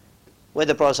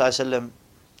Prophet ﷺ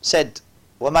said,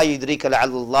 وَمَا يُدْرِيكَ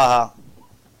لَعَلَّ اللَّهَ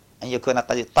أن يكون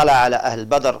قد اطلع على أهل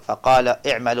بدر فقال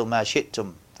اعملوا ما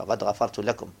شئتم فقد غفرت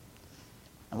لكم.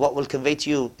 And what will convey to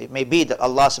you, it may be that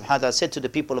Allah subhanahu wa ta'ala said to the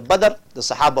people of Badr, the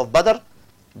Sahaba of Badr,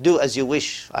 do as you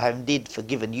wish, I have indeed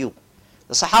forgiven you.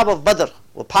 The Sahaba of Badr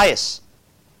were pious,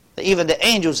 that even the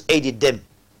angels aided them.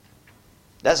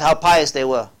 That's how pious they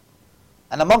were.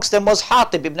 And amongst them was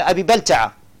Hatib ibn Abi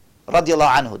Balta'a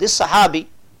radiallahu anhu. This Sahabi,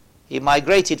 he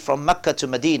migrated from Mecca to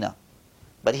Medina,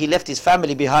 but he left his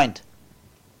family behind.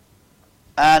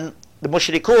 And the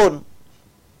mushrikun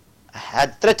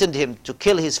had threatened him to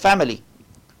kill his family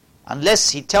unless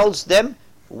he tells them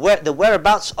where the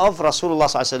whereabouts of Rasulullah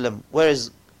sallallahu alaihi wasallam. Where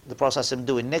is the Prophet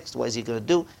doing next? What is he going to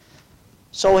do?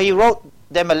 So he wrote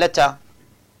them a letter,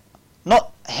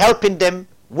 not helping them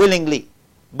willingly,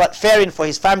 but fearing for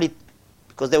his family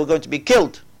because they were going to be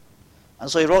killed. And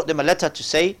so he wrote them a letter to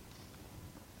say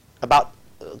about,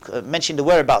 mention the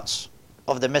whereabouts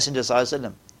of the Messenger sallallahu alaihi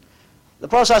wasallam. The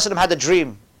Prophet sallallahu alaihi wasallam had a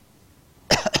dream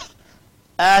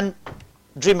and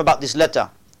dream about this letter,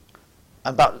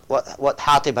 about what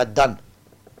Hatib had done.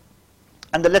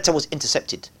 And the letter was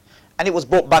intercepted and it was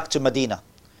brought back to Medina.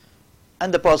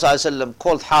 And the Prophet ﷺ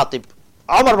called Hatib.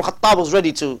 Umar ibn Khattab was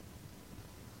ready to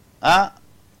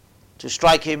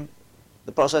strike him.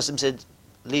 The Prophet ﷺ said,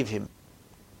 leave him.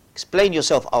 Explain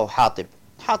yourself, O Hatib.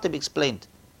 Hatib explained,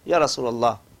 Ya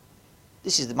Rasulullah,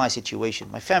 this is my situation.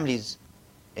 My family is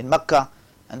in Mecca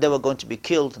and they were going to be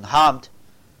killed and harmed.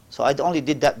 So I only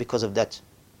did that because of that.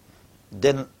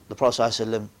 Then the Prophet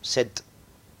ﷺ said,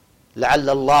 لَعَلَّ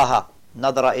اللَّهَ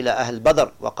نَظَرَ إِلَىٰ أَهْلِ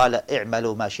الْبَدْرِ وَقَالَ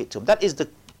اِعْمَلُوا مَا شِئْتُمْ. That is the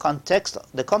context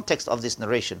of this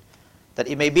narration. That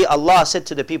it may be Allah said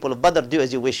to the people of Badr, do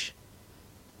as you wish,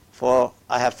 for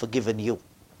I have forgiven you.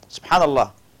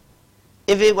 Subhanallah.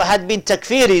 If it had been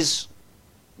takfiris,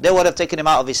 they would have taken him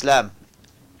out of Islam.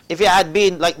 If it had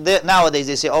been like nowadays,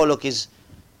 they say, oh look, he's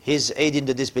aiding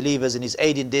the disbelievers and he's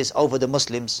aiding this over the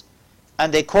Muslims.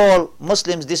 And they call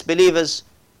Muslims disbelievers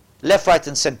left, right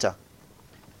and center,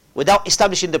 without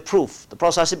establishing the proof. The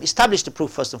Prophet ﷺ established the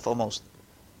proof first and foremost.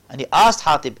 And he asked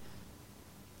Hatib,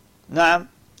 Naam,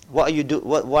 why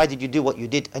did you do what you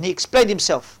did? And he explained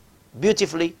himself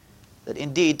beautifully that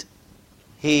indeed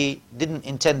he didn't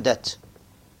intend that.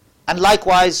 And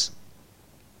likewise,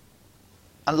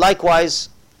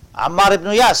 Ammar ibn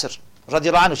Yasir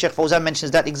radiallahu anhu, Shaykh Fawzan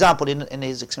mentions that example in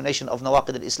his explanation of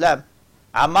Nawaqid al-Islam.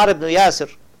 Ammar ibn Yasir,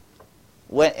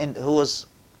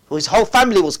 whose whole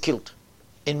family was killed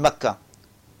in Mecca.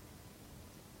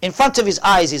 In front of his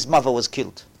eyes, his mother was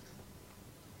killed.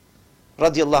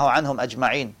 Radiallahu anhum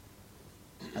ajma'in.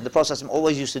 And the Prophet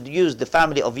always used to use the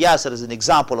family of Yasir as an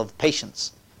example of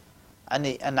patience. And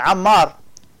Ammar,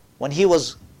 when he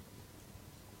was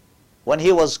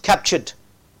captured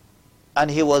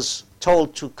and he was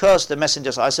told to curse the Messenger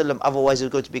ﷺ, otherwise he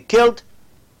was going to be killed,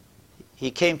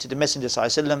 he came to the Messenger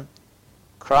ﷺ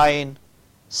crying,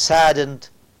 saddened,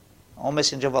 O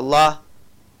Messenger of Allah,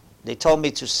 they told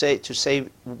me to say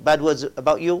bad words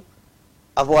about you,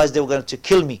 otherwise they were going to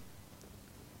kill me.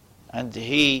 And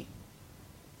he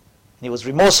was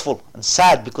remorseful and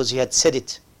sad because he had said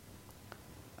it.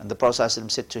 And the Prophet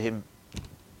ﷺ said to him,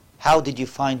 how did you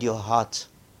find your heart?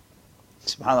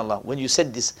 Subhanallah, when you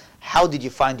said this, how did you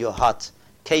find your heart?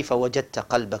 كَيْفَ وَجَدْتَ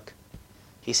قَلْبَكَ?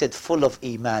 He said, full of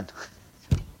Iman.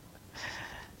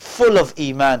 Full of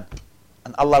Iman.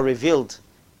 And Allah revealed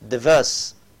the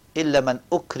verse, إِلَّا مَنْ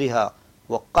أُكْرِهَا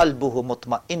وَقَلْبُهُ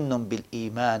مُطْمَئِنٌ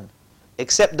بِالْإِيمَانِ.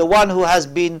 Except the one who has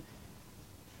been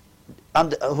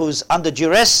who's under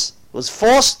duress, was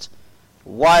forced,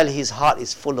 while his heart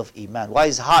is full of Iman, while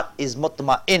his heart is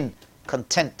mutma'in,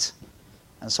 content.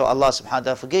 And so Allah subhanahu wa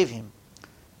ta'ala forgave him.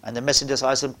 And the Messenger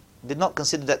ﷺ did not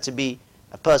consider that to be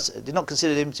a person, did not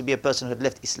consider him to be a person who had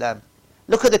left Islam.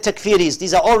 Look at the takfiris.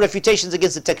 These are all refutations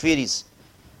against the takfiris.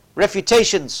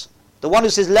 Refutations. The one who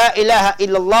says La ilaha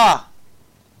illallah,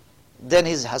 then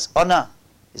he has honor,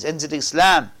 he's entered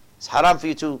Islam. It's haram for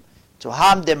you to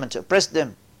harm them and to oppress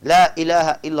them. La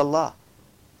ilaha illallah.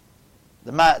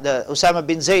 The Usama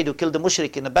bin Zayd who killed the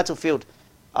mushrik in the battlefield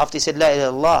after he said La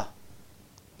ilaha illallah.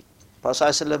 Prophet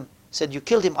ﷺ said, you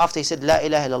killed him after he said La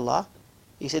ilaha illallah?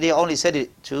 He said he only said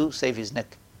it to save his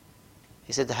neck.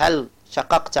 He said, Hal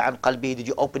shaqaqta an qalbi, did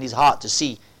you open his heart to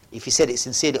see if he said it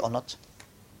sincerely or not?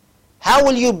 How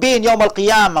will you be in Yawm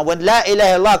al-Qiyamah when La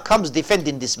ilaha illallah comes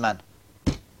defending this man?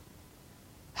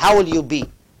 How will you be?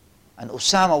 And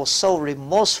Usama was so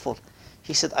remorseful.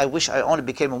 He said, I wish I only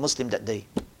became a Muslim that day.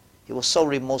 He was so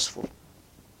remorseful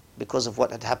because of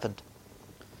what had happened.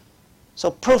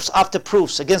 So proofs after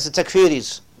proofs against the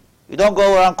takfiris. You don't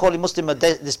go around calling Muslim a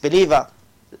disbeliever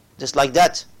just like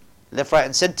that, left, right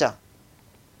and center.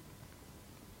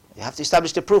 You have to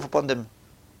establish the proof upon them.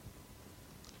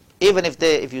 Even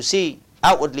if you see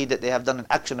outwardly that they have done an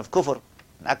action of kufr,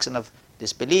 an action of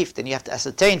disbelief, then you have to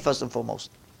ascertain first and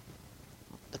foremost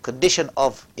the condition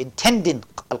of intending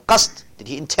al-qasd. Did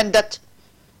he intend that?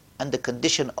 And the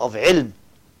condition of ilm.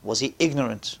 Was he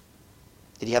ignorant?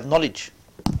 Did he have knowledge?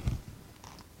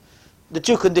 the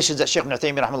two conditions that Shaykh Ibn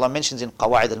Uthaymeen rahimahullah mentions in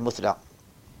Qawaid al-Muthla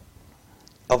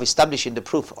of establishing the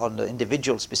proof on the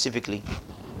individual specifically.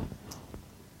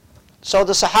 So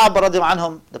the Sahaba radiallahu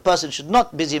anhum, the person should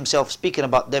not busy himself speaking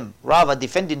about them, rather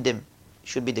defending them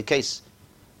should be the case,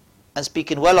 and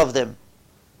speaking well of them.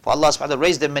 For Allah subhanahu wa ta'ala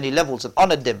raised them many levels and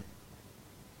honored them,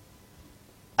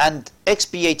 and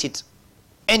expiated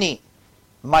any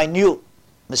minute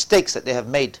mistakes that they have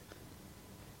made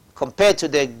compared to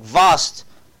their vast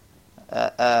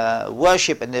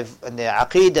worship and their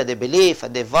aqeedah, their belief,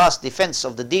 and their vast defense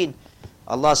of the deen.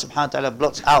 Allah subhanahu wa ta'ala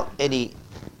blots out any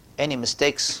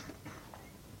mistakes.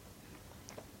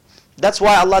 That's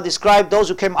why Allah described those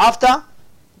who came after.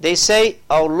 They say,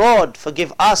 "Our Lord,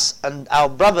 forgive us and our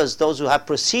brothers, those who have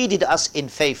preceded us in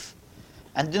faith,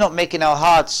 and do not make in our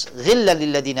hearts ghillan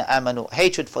lilladina amanu,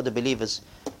 hatred for the believers.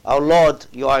 Our Lord,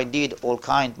 you are indeed all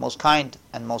kind,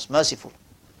 and most merciful."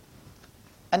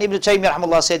 And Ibn Taymiyyah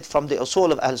rahimahullah said, from the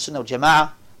usul of Ahl Sunnah wal Jama'ah,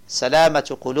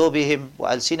 salamatu qulubihim wa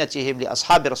alsinatihim li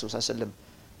ashabi Rasulullah sallallahu alaihi wasallam,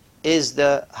 is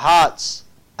the hearts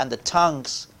and the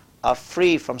tongues are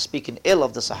free from speaking ill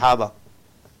of the Sahaba.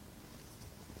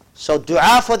 So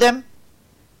dua for them,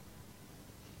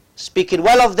 speaking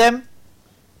well of them,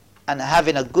 and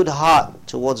having a good heart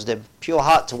towards them, pure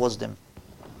heart towards them.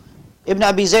 Ibn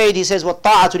Abi Zayd, he says,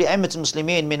 وَالطَّاعَةُ لِأَئِمَّةِ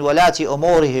الْمُسْلِمِينَ مِنْ وَلَاةِ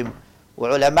أُمُورِهِمْ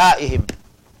وَعُلَمَائِهِمْ,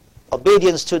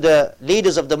 obedience to the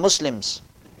leaders of the Muslims,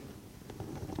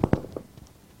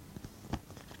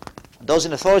 those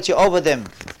in authority over them,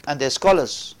 and their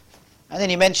scholars. And then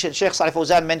he mentioned, Shaykh Salih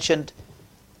Fawzan mentioned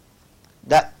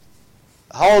that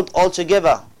hold all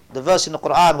together the verse in the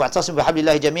Quran, وَاعْتَصِمُوا بِحَبْلِ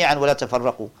اللَّهِ جَمِيعًا وَلَا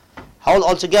تَفَرَّقُوا, hold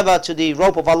all together to the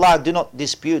rope of Allah, do not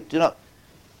dispute, do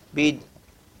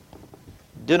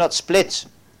not split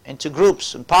into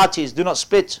groups and parties, do not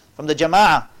split from the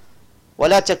Jama'ah.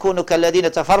 وَلَا تَكُونُوا كَالَّذِينَ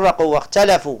تَفَرَّقُوا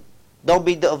وَاخْتَلَفُوا, don't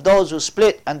be of those who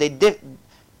split and they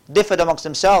differed amongst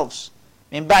themselves.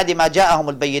 مِنْ بَعْدِ مَا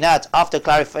جَاءَهُمُ الْبَيِّنَاتِ, after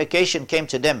clarification came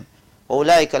to them.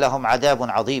 وَأُولَٰئِكَ لَهُمْ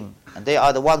عَذَابٌ عَظِيمٌ, and they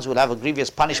are the ones who will have a grievous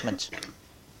punishment.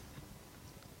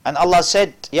 And Allah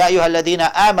said, يَا أَيُّهَا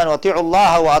الَّذِينَ آمَنُوا أَطِيعُوا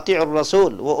اللَّهَ وَأَطِيعُوا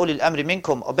الرَّسُولَ وَأُولِي الْأَمْرِ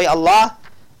مِنْكُمْ, obey Allah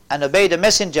and obey the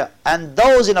messenger and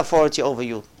those in authority over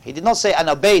you. He did not say and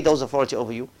obey those authority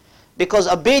over you, because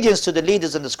obedience to the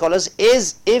leaders and the scholars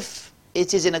is if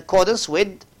it is in accordance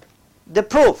with the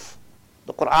proof,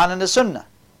 the Quran and the Sunnah.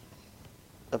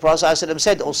 The Prophet ﷺ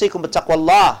said, أُوصِيكُمْ بِتَقْوَى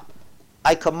اللَّهِ,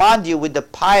 I command you with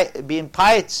the being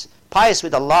pious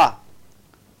with Allah.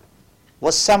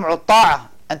 وَالسَّمْعُ الطَّاعَةِ,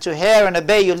 and to hear and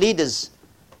obey your leaders,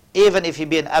 even if he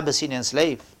be an Abyssinian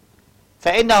slave.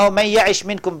 فَإِنَّهُ مَنْ يَعِشْ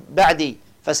مِنْكُمْ بَعْدِي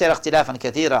فَسَيَرَى اخْتِلَافًا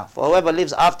كَثِيرًا, for whoever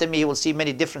lives after me, he will see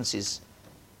many differences.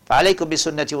 فَعَلَيْكُمْ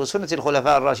بِسُنَّتِي وَسُنَّةِ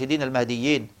الْخُلَفَاءِ الرَّاشِدِينَ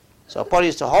الْمَهْدِيِّينَ, so upon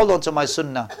you to hold on to my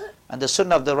sunnah and the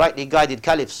sunnah of the rightly guided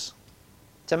caliphs.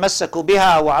 تَمَسَّكُوا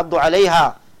بِهَا وَعَضُّوا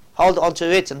عَلَيْهَا, hold on to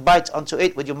it and bite onto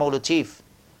it with your molar teeth.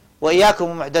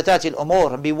 وَإِيَّاكُمْ مُحْدَثَاتِ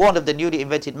الْأُمُورِ, and be warned of the newly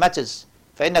invented matters.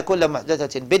 فَإِنَّ كُلَّ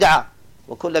مُحْدَثَةٍ بِدْعَةٍ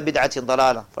وَكُلَّ بِدْعَةٍ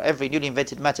ضَلَالَةٍ, for every newly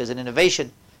invented matter is an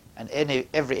innovation, and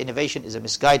every innovation is a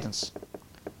misguidance.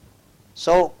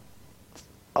 So,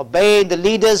 obeying the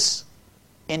leaders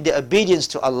in the obedience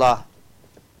to Allah,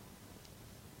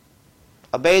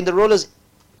 obeying the rulers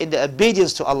in the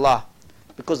obedience to Allah,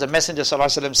 because the Messenger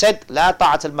ﷺ said, لا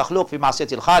طاعة المخلوق في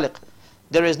معصية الخالق,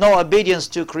 there is no obedience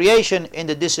to creation in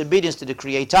the disobedience to the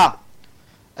Creator.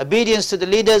 Obedience to the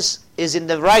leaders is in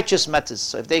the righteous matters.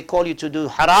 So if they call you to do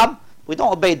haram, we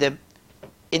don't obey them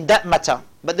in that matter,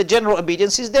 but the general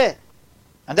obedience is there,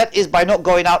 and that is by not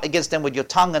going out against them with your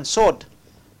tongue and sword,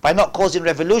 by not causing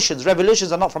revolutions.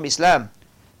 Revolutions are not from Islam.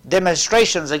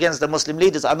 Demonstrations against the Muslim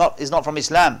leaders is not from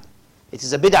Islam. It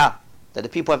is a bid'ah that the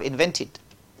people have invented.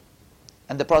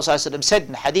 And the Prophet ﷺ said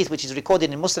in hadith, which is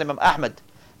recorded in Muslim Imam Ahmad,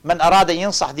 "Man arada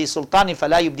yansah di sultani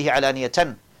fala yubdihi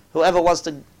alaniyatan." Whoever wants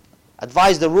to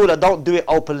advise the ruler, don't do it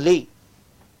openly.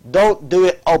 Don't do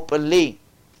it openly.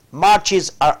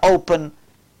 Marches are open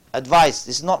advice.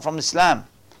 This is not from Islam.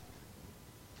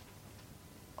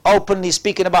 Openly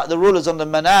speaking about the rulers on the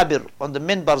manabir, on the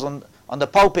minbars, on the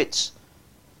pulpits,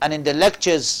 and in the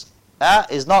lectures,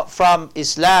 is not from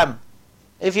Islam.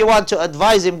 If you want to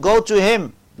advise him, go to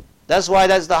him. That's why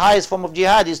that's the highest form of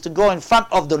jihad, is to go in front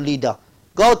of the leader.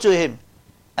 Go to him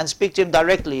and speak to him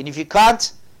directly. And if you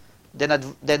can't,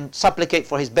 then supplicate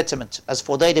for his betterment. As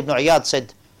Fudayl ibn Iyad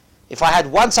said, if I had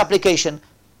one supplication,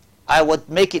 I would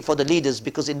make it for the leaders,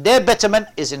 because in their betterment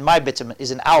is in my betterment,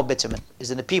 is in our betterment,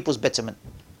 is in the people's betterment.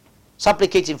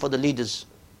 Supplicating for the leaders,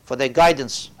 for their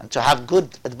guidance, and to have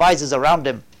good advisors around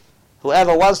them.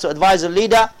 Whoever wants to advise a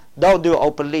leader, don't do it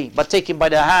openly, but take him by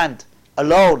the hand,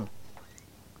 alone.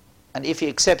 And if he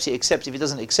accepts, he accepts. If he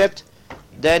doesn't accept,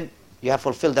 then you have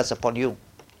fulfilled that's upon you.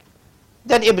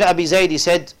 Then Ibn Abi Zayd, he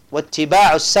said, وَاتِّبَاعُ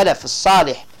السَّلَفِ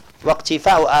الصَّالِحِ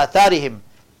وَاقْتِفَاءُ آثَارِهِمْ,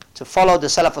 to follow the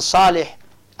Salaf al-Salih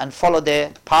and follow their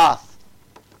path.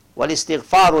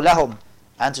 وَالْإِسْتِغْفَارُ لَهُمْ,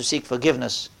 and to seek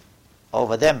forgiveness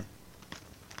over them.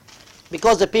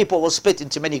 Because the people will split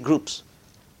into many groups.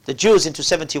 The Jews into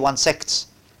 71 sects.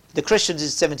 The Christians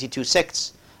into 72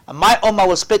 sects. And my ummah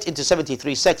will split into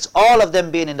 73 sects, all of them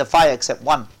being in the fire except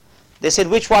one. They said,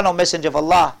 which one, O Messenger of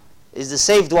Allah, is the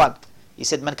saved one? He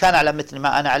said, Man kana ala mithli ma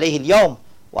ana alayhi al-yawm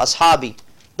wa ashabi,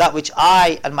 that which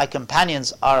I and my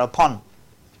companions are upon.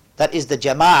 That is the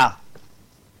jama'ah.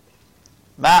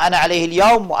 Ma ana alayhi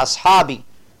al-yawm wa ashabi.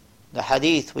 The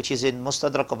hadith which is in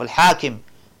Mustadrak of al-Hakim,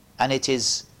 and it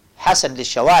is Hasan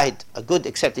lil-Shawahid, a good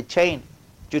accepted chain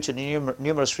due to the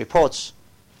numerous reports.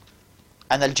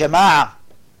 And al-jama'ah,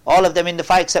 all of them in the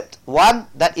fire except one,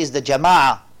 that is the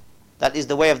jama'ah. That is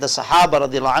the way of the Sahaba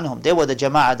radiallahu anhum. They were the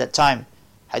jama'ah at that time.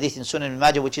 Hadith in Sunan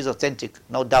al-Majah, which is authentic,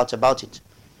 no doubt about it.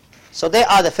 So they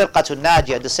are the firqatul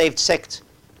najiyah, the saved sect.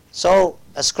 So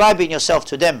ascribing yourself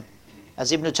to them,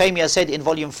 as Ibn Taymiyyah said in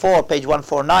volume 4, page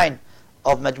 149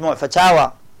 of Majmu'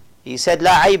 Fatawa, he said,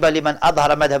 La ayba liman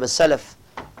adhara madhab al-salaf.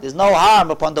 There's no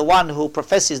harm upon the one who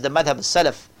professes the madhab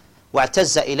al-salaf,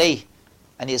 wa'tazza ilayh,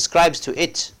 and he ascribes to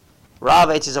it.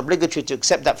 Rather, it is obligatory to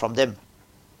accept that from them.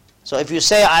 So if you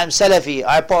say, I am Salafi,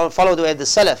 I follow the way of the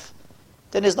Salaf,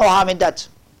 then there's no harm in that.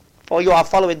 For you are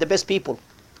following the best people.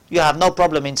 You have no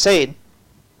problem in saying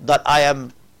that I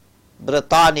am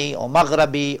Britani or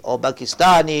Maghrabi or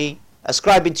Pakistani,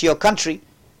 ascribing to your country.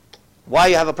 Why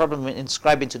you have a problem in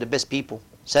ascribing to the best people?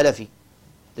 Salafi.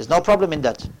 There's no problem in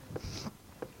that.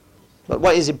 But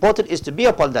what is important is to be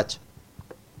upon that.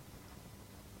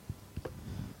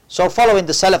 So following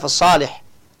the Salaf al-Salih,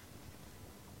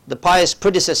 the pious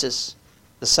predecessors,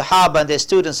 the Sahaba and their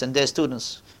students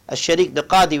as Sharik the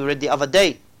Qadi we read the other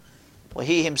day, where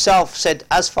he himself said,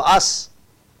 as for us,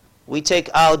 we take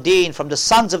our deen from the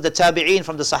sons of the Tabi'een,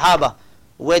 from the Sahaba.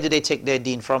 Where do they take their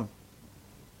deen from?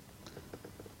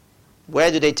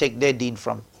 Where do they take their deen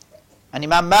from? And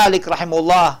Imam Malik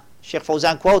rahimahullah, Shaykh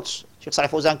Salih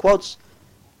Fawzan quotes,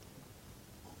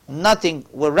 nothing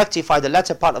will rectify the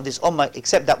latter part of this ummah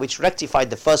except that which rectified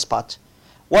the first part.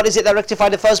 What is it that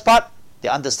rectified the first part? The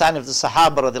understanding of the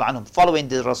Sahaba radiallahu anhum, following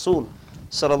the Rasul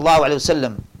Sallallaahu Alayhi Wa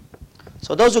Sallam.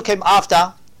 So those who came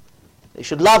after, they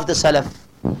should love the Salaf,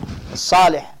 the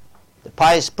Salih, the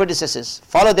pious predecessors,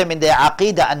 follow them in their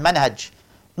Aqidah and Manhaj.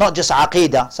 Not just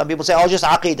Aqidah. Some people say, oh, just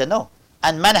Aqidah. No.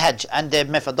 And Manhaj and their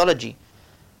methodology.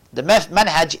 The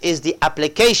Manhaj is the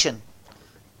application,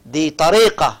 the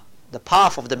tariqah, the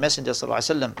path of the Messenger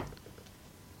ﷺ.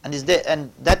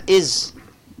 And that is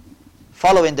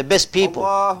following the best people.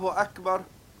 Allahu Akbar,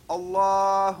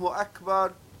 Allahu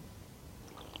Akbar,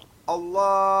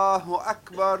 Allahu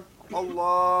Akbar,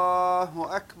 Allahu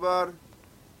Akbar.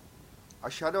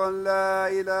 Ashhadu an la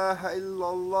ilaha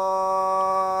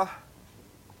illallah.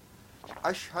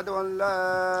 Ashhadu an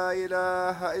la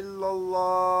ilaha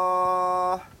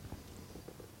illallah.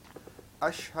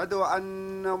 أشهد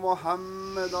أن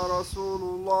محمد رسول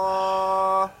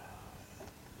الله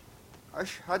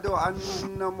أشهد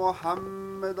أن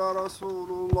محمد رسول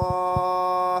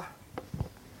الله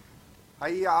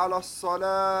حي على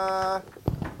الصلاة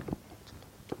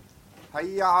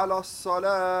حي على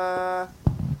الصلاة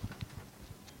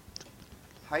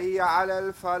حي على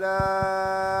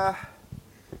الفلاح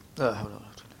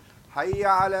حي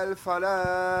على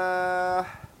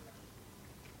الفلاح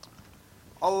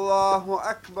الله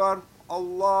أكبر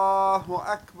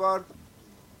الله أكبر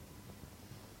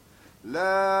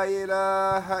لا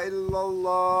إله إلا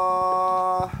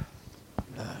الله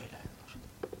لا إله إلا الله.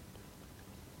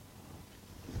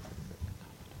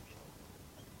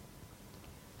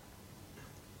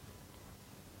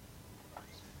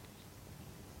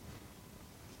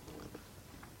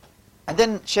 And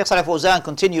then Shaykh Salih Fawzan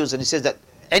continues and he says that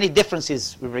any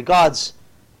differences with regards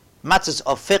matters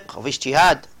of fiqh, of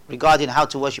ijtihad, regarding how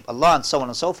to worship Allah and so on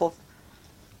and so forth,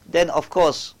 then of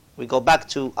course we go back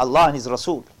to Allah and His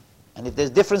Rasul. And if there's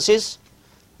differences,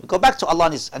 we go back to Allah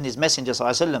and His Messenger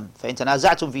ﷺ. فَإِن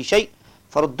تَنَازَعْتُمْ فِي شَيْءٍ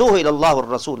فَرُدُّوهُ إِلَى اللَّهِ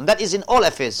وَالرَّسُولِ. And that is in all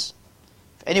affairs.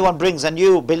 If anyone brings a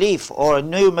new belief or a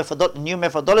new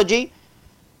methodology,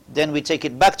 then we take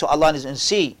it back to Allah and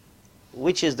see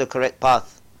which is the correct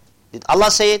path. Did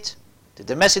Allah say it? Did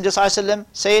the Messenger ﷺ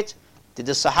say it? Did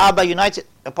the Sahaba unite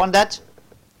upon that?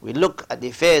 We look at the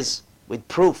affairs with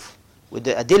proof, with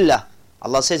the adillah.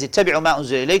 Allah says, اتَّبِعُوا مَا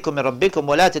أُنزِلَ إِلَيْكُم مِّن رَبِّكُمْ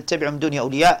وَلَا تَتَّبِعُوا مِن دُونِهِ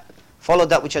أَوْلِيَاءَ. Follow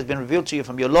that which has been revealed to you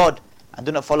from your Lord, and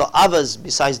do not follow others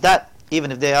besides that,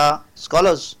 even if they are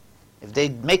scholars. If they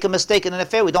make a mistake in an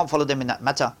affair, we don't follow them in that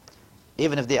matter,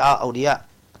 even if they are awliya.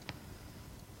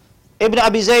 Ibn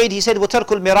Abi Zayd, he said, وَتَرْكُ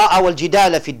الْمِرَاءَ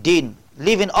وَالْجِدَالَ فِي الدِّينِ,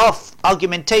 leaving off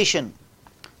argumentation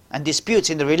and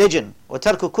disputes in the religion.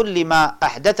 وَتَرْكُ كُلِّ مَا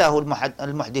أَحْدَثَهُ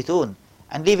الْمُحْدِثُونَ,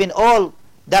 and leaving all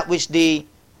that which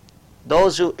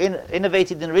those who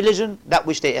innovated in religion, that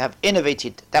which they have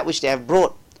innovated, that which they have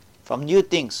brought from new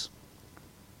things.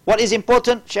 What is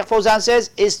important, Shaykh Fawzan says,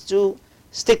 is to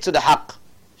stick to the haqq.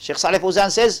 Shaykh Salih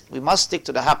Fawzan says, we must stick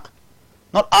to the haqq,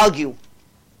 not argue.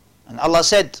 And Allah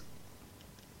said,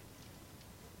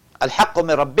 الحق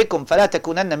من ربكم فلا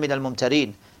تكونن من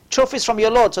الممترين. Truth is from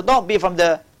your Lord, so don't be from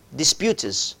the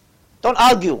disputers. Don't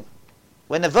argue.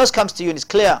 When the verse comes to you and it's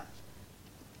clear,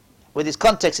 with its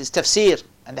context, its tafsir,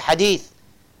 and the hadith,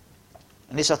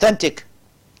 and it's authentic,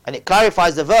 and it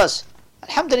clarifies the verse,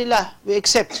 alhamdulillah, we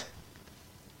accept.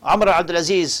 Umar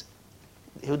Abdulaziz,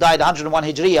 who died 101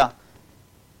 Hijriya,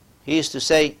 he used to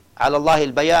say, على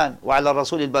الله البيان وعلى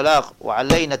الرسول البلاغ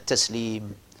وعلينا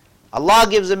التسليم. Allah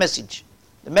gives the message,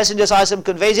 the Messenger ﷺ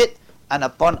conveys it, and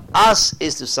upon us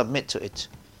is to submit to it.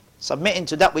 Submitting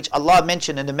to that which Allah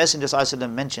mentioned and the Messenger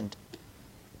ﷺ mentioned.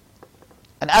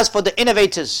 And as for the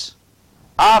innovators,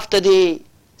 after the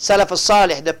Salaf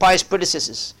al-Salih, the pious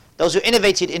predecessors, those who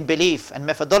innovated in belief and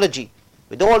methodology,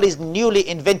 with all these newly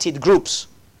invented groups,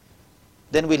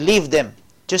 then we leave them.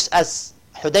 Just as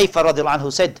Hudayfa radiallahu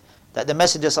anhu said, that the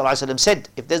Messenger ﷺ said,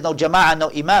 if there's no jama'ah,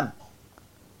 no imam.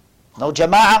 No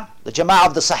jama'ah, the jama'ah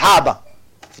of the Sahaba.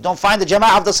 If you don't find the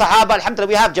jama'ah of the Sahaba, alhamdulillah,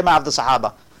 we have jama'ah of the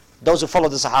Sahaba. Those who follow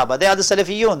the Sahaba, they are the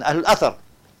Salafiyun, Ahlul Athar.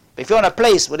 But if you're in a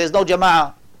place where there's no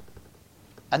jama'ah,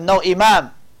 and no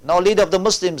imam, no leader of the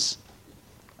Muslims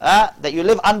that you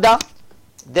live under,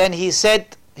 then he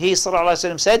said, Sallallahu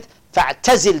Alaihi Wasallam said,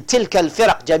 فَاعْتَزِلْ تِلْكَ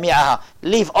الْفِرَقْ جَمِيعَهَا.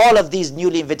 Leave all of these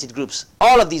newly invented groups.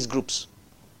 All of these groups.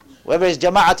 Whether it's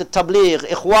Jama'at al-Tabligh,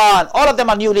 Ikhwan, all of them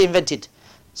are newly invented.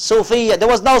 Sufiya, there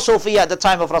was no Sufiya at the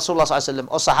time of Rasulullah Sallallahu Alaihi Wasallam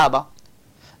or Sahaba.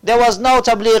 There was no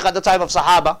Tabligh at the time of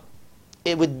Sahaba,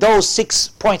 with those 6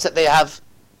 points that they have,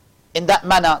 in that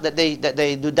manner that they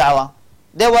do da'wah.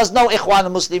 There was no Ikhwan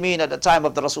al-Muslimin at the time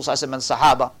of the Rasul Sallallahu Alaihi Wasallam and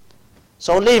Sahaba.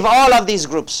 So leave all of these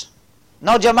groups.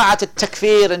 No Jama'at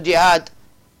al-Takfeer and Jihad,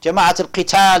 Jama'at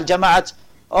al-Qital, Jama'at,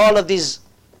 all of these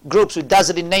groups with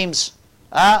dazzling names,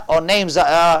 or names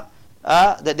that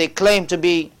they claim to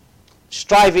be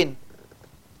striving.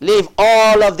 Leave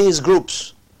all of these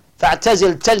groups.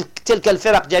 فاعتزل تلك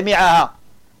الفرق جميعها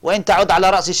وإن تعود على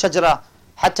رأس الشجرة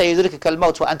حتى يدركك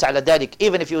الموت وأنت على ذلك.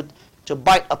 Even if you to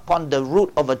bite upon the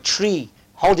root of a tree,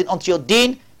 holding onto your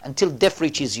deen until death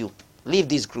reaches you. Leave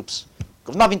these groups.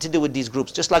 You have nothing to do with these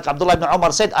groups. Just like Abdullah ibn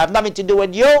Umar said, I have nothing to do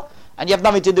with you and you have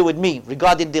nothing to do with me,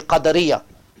 regarding the Qadariyah.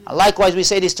 And likewise we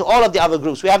say this to all of the other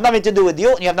groups. We have nothing to do with you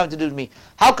and you have nothing to do with me.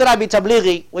 How can I be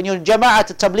Tablighi when you're in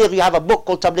Jama'at Tabligh, you have a book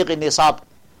called Tabligh Nisab,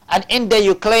 and in there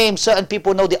you claim certain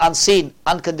people know the unseen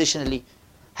unconditionally?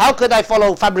 How could I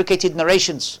follow fabricated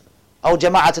narrations? Oh,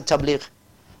 Jama'at Tabligh.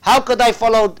 How could I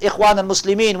follow Ikhwan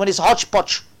al-Muslimin when it's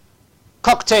hodgepodge,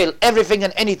 cocktail, everything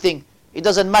and anything? It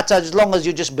doesn't matter as long as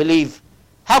you just believe.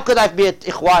 How could I be an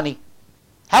Ikhwani?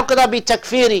 How could I be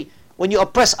Takfiri when you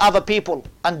oppress other people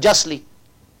unjustly?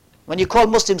 When you call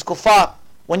Muslims kuffar,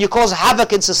 when you cause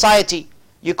havoc in society,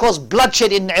 you cause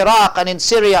bloodshed in Iraq and in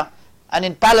Syria and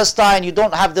in Palestine, you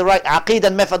don't have the right aqeedah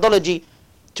and methodology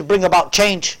to bring about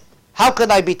change. How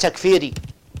could I be Takfiri?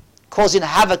 Causing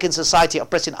havoc in society,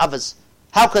 oppressing others.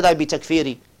 How could I be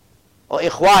Takfiri? Or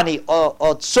Ikhwani,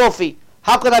 or Sufi?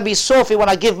 How could I be Sufi when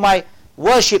I give my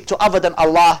worship to other than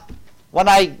Allah? When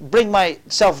I bring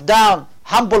myself down,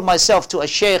 humble myself to a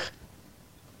sheikh,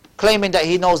 claiming that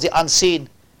he knows the unseen,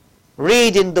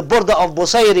 reading the Burda of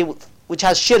Busayri, which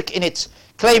has shirk in it,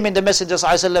 claiming the Messenger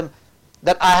ﷺ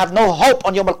that I have no hope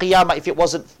on Yawm al-Qiyamah if it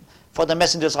wasn't for the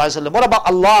Messenger ﷺ. What about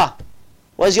Allah?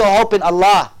 Where's your hope in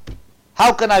Allah?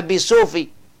 How can I be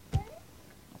Sufi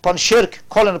upon shirk,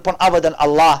 calling upon other than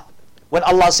Allah, when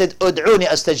Allah said, Ud'uni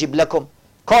astajib lakum,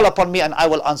 call upon me and I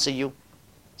will answer you?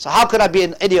 So how can I be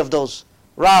in any of those?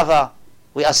 Rather,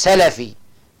 we are Salafi.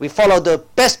 We follow the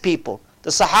best people, the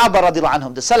Sahaba radiallahu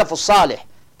anhum, the Salaf al-Salih,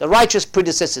 the righteous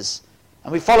predecessors.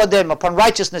 And we follow them upon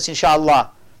righteousness, inshallah,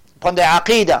 upon their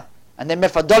aqeedah and their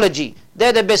methodology.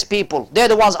 They're the best people. They're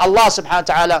the ones Allah subhanahu wa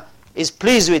ta'ala is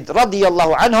pleased with.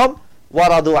 Radiyallahu anhum wa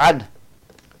radu anh.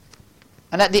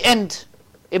 And at the end,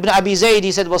 Ibn Abi Zayd,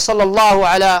 he said, وَصَلَّى اللَّهُ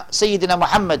عَلَى سَيِّدِنَا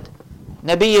مُحَمَّدٍ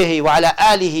نَبِيِّهِ وَعَلَى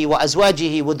آلِهِ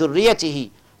وَأَزْوَاجِهِ وَذُرِّيَّتِهِ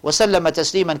وَسَلَّمَ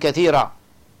تَسْلِيمًا كَثِيرًا.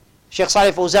 Shaykh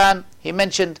Salih Fawzan, he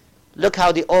mentioned, look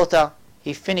how the author,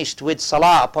 he finished with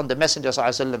salah upon the Messenger sallallahu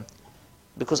alaihi wasallam,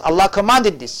 because Allah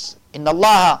commanded this. Inna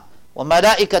Allah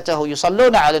وَمَلَائِكَتَهُ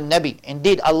يُصَلُّونَ عَلَى النَّبِي.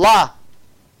 Indeed, Allah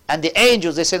and the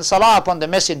angels, they send salah upon the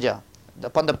messenger,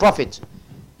 upon the prophet.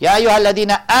 يَا أَيُّهَا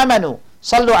الَّذِينَ آمَنُوا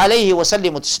صَلُّوا عَلَيْهِ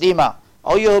وَسَلِّمُوا تَسْلِيمًا.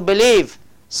 O you who believe,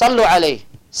 صَلُّوا عَلَيْهِ,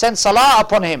 send salah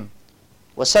upon him,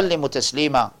 وَسَلِّمُوا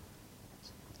تَسْلِيمًا.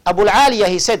 Abu al-Aliyah,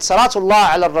 he said,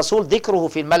 Salatullah ala Rasul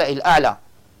dhikruhu fil mala'i al-a'la.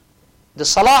 The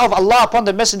salah of Allah upon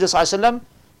the Messenger ﷺ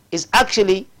is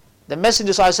actually the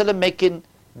Messenger ﷺ making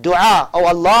dua, oh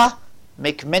Allah,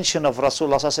 make mention of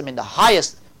Rasulullah ﷺ in the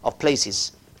highest of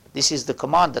places. This is the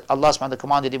command that Allah subhanahu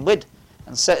commanded him with.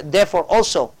 And so, therefore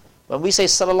also, when we say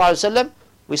Sallallaahu Alayhi Wa Sallam,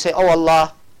 we say, oh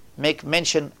Allah, make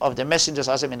mention of the Messenger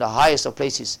ﷺ in the highest of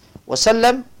places. Wa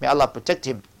sallam, may Allah protect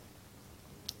him.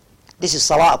 This is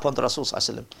salah upon the Rasul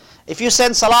ﷺ. If you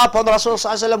send salah upon the Rasul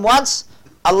ﷺ once,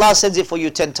 Allah sends it for you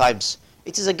 10 times.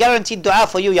 It is a guaranteed dua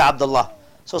for you, Ya Abdullah.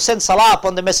 So send salah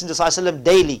upon the Messenger ﷺ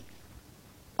daily,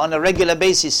 on a regular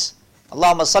basis.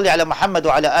 Allahumma salli ala Muhammad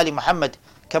wa ala ali Muhammad,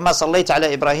 kama sallayta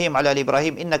ala Ibrahim wa ala ali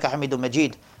Ibrahim, innaka hamidun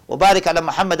majid. Wa barik ala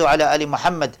Muhammad wa ala ali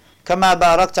Muhammad, kama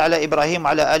barakta ala Ibrahim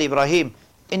wa ala ali Ibrahim,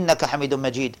 innaka hamidun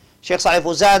majid. Shaykh Sa'if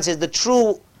Uzan says the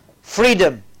true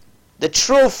freedom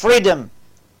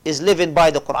is living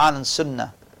by the Quran and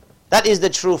Sunnah. That is the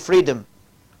true freedom.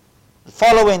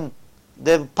 Following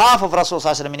the path of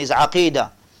Rasulullah ﷺ in his aqeedah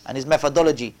and his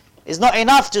methodology. It's not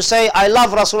enough to say, I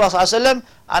love Rasulullah ﷺ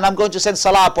and I'm going to send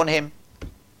salah upon him.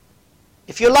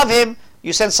 If you love him,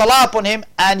 you send salah upon him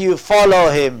and you follow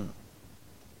him.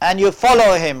 And you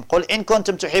follow him. قُلْ إِن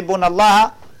كُنْتُمْ تُحِبُّونَ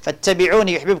اللَّهَ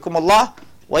فَاتَّبِعُونِ يُحْبِبْكُمُ اللَّهُ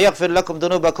وَيَغْفِرْ لَكُمْ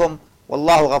ذُنُوبَكُمْ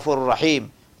وَاللَّهُ غَفُورٌ رَحِيمٌ.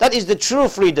 That is the true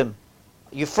freedom.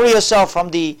 You free yourself from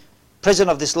the prison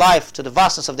of this life to the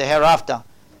vastness of the hereafter.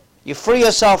 You free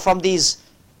yourself from these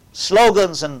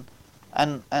slogans and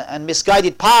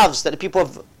misguided paths that the people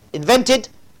have invented,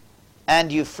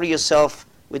 and you free yourself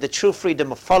with the true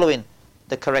freedom of following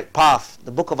the correct path,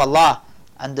 the book of Allah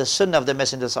and the sunnah of the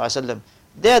Messenger ﷺ.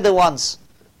 They're the ones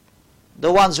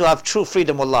who have true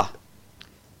freedom, Allah,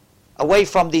 away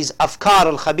from these afkar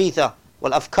al-khabitha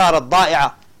wal afkar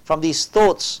al-da'i'ah, from these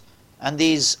thoughts and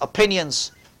these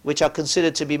opinions which are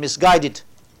considered to be misguided.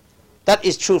 That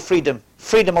is true freedom.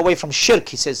 Freedom away from shirk,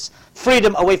 he says.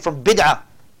 Freedom away from bid'ah.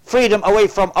 Freedom away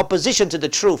from opposition to the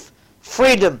truth.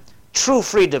 Freedom, true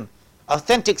freedom,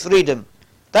 authentic freedom.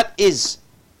 That is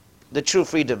the true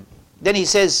freedom. Then he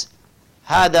says,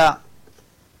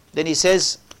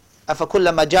 أَفَكُلَّمَا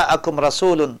جَاءَكُمْ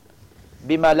رَسُولٌ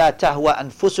بِمَا لَا تَهْوَى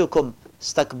أَنفُسُكُمْ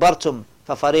اسْتَكْبَرْتُمْ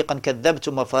فَفَرِيقًا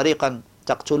كَذَّبْتُمْ وَفَرِيقًا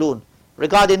تَقْتُلُونَ.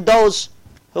 Regarding those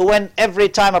who, when every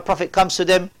time a prophet comes to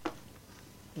them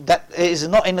that is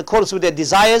not in accordance with their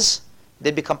desires,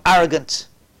 they become arrogant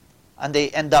and they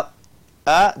end up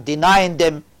denying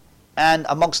them, and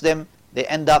amongst them they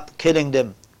end up killing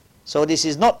them. So this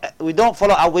is not, we don't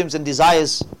follow our whims and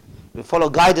desires, we follow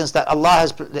guidance that Allah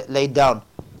has laid down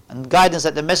and guidance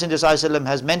that the Messenger ﷺ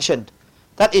has mentioned.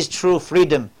 That is true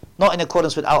freedom, not in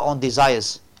accordance with our own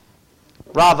desires.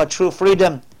 Rather, true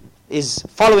freedom is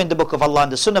following the book of Allah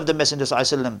and the sunnah of the Messenger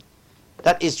ﷺ.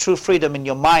 That is true freedom in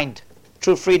your mind.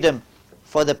 True freedom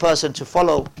for the person to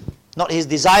follow not his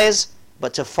desires,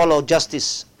 but to follow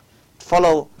justice,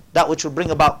 follow that which will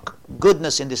bring about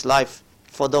goodness in this life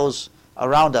for those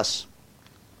around us.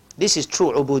 This is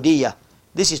true ubudiyyah.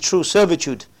 This is true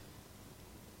servitude,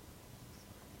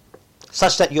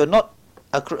 such that you're not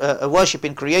a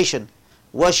worshipping creation,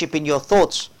 worshipping your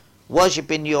thoughts,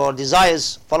 worshipping your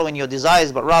desires, following your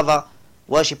desires, but rather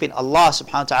worshipping Allah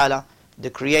subhanahu wa ta'ala, the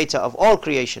creator of all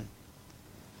creation.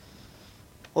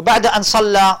 وبعد أن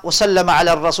صلى وسلم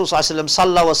على الرسول صلى الله عليه وسلم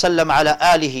صلى وسلم على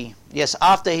آله. Yes,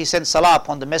 after he sent salah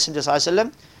upon the Messenger صلى الله عليه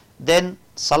وسلم, then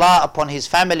salah upon his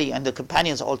family and the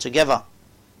companions altogether.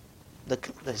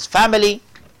 His family,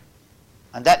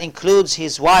 and that includes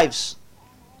his wives.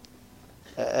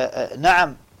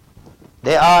 نعم,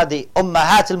 they are the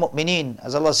أمهات المؤمنين,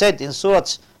 as Allah said in Surah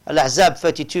Al-Ahzab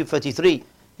 32-33.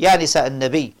 يا نساء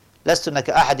النبي لستن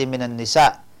كأحد من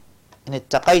النساء إن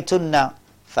اتقيتن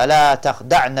فلا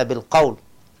تخدعن بالقول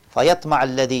فيطمع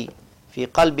الذي في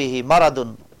قلبه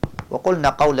مرض وقلن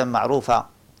قولا معروفا.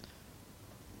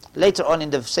 Later on in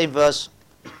the same verse,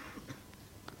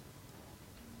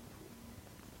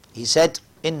 he said,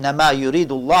 إنما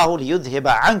يريد الله ليذهب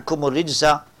عنكم الرجس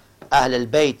أهل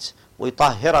البيت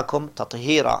ويطهركم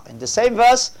تطهيرا. In the same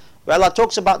verse where Allah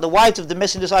talks about the wives of the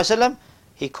Messenger ﷺ,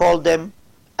 he called them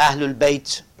Ahlul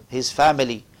Bayt, his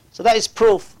family. So that is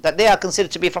proof that they are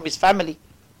considered to be from his family.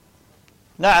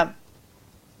 Na'am.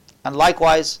 And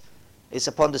likewise, it's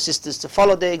upon the sisters to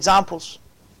follow their examples,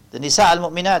 the Nisa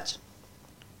al-Mu'minat.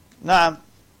 Na'am.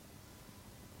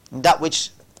 That which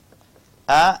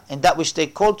in that which they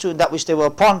called to, in that which they were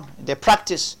upon, in their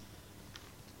practice,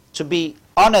 to be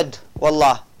honored,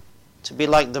 wallah, to be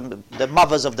like the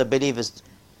mothers of the believers,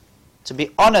 to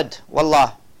be honored,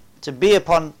 wallah, to be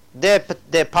upon their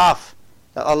path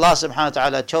that Allah subhanahu wa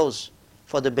ta'ala chose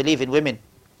for the believing women,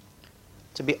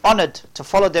 to be honored, to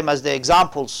follow them as their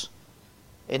examples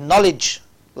in knowledge,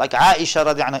 like Aisha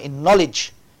radiallahu anha, in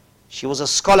knowledge. She was a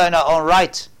scholar in her own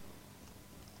right,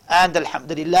 and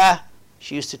alhamdulillah,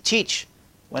 she used to teach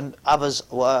when others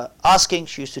were asking.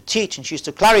 She used to teach and she used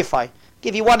to clarify.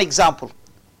 Give you one example.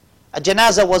 A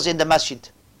janazah was in the masjid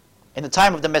in the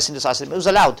time of the Messenger sallallahu alaihi wasallam. It was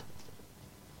allowed,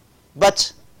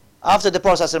 but after the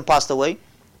Prophet sallallahu alaihi wasallam passed away,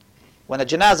 when a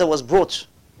janazah was brought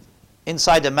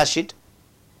inside the masjid,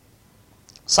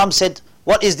 some said,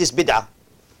 what is this bid'ah?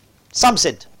 Some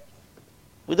said,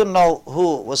 we don't know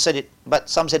who was said it, but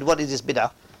some said, what is this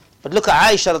bid'ah? But look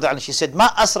at Aisha radiallahu anha. She said, ما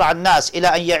أسرع الناس إلى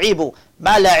أن يعيبوا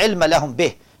ما لا علم لهم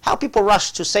به. How people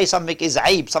rush to say something is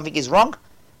aib, something is wrong,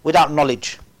 without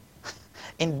knowledge.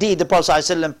 Indeed, the Prophet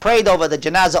ﷺ prayed over the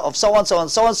janazah of so and so and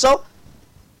so and so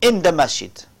in the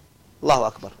masjid. Allahu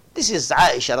Akbar. This is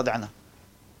Aisha radiallahu anha.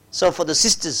 So for the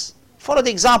sisters, follow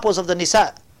the examples of the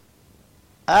nisa,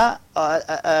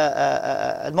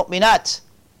 al-mu'minat,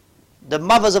 the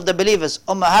mothers of the believers,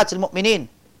 ummahat al-mu'minin,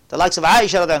 the likes of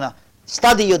Aisha radiallahu anha.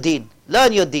 Study your deen,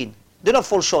 learn your deen, do not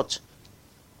fall short,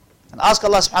 and ask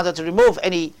Allah subhanahu wa ta'ala to remove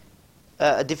any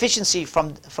deficiency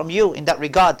from you in that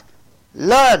regard.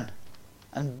 Learn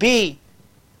and be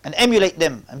and emulate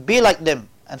them and be like them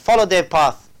and follow their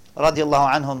path,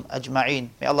 radiyallahu anhum ajma'een.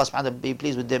 May Allah subhanahu wa ta'ala be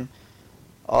pleased with them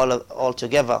all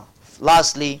together.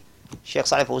 Lastly, Shaykh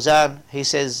Salih Fawzan, he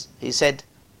said,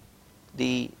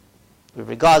 with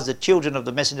regards the children of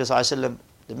the Messenger sallallahu alaihi wasallam,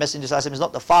 the Messenger sallallahu alaihi wasallam is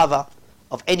not the father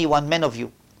of any one man of you,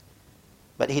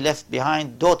 but he left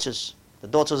behind daughters, the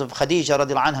daughters of Khadija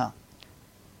radiallahu anha,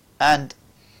 and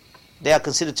they are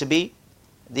considered to be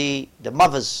the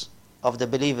mothers of the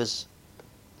believers,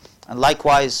 and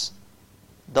likewise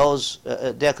those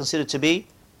they are considered to be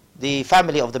the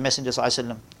family of the Messenger sallallahu alaihi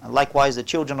wasallam, and likewise the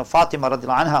children of Fatima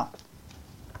radiallahu anha.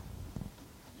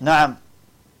 Naam,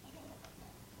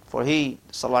 for he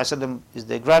sallallahu alaihi wasallam is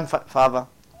their grandfather,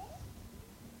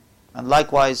 and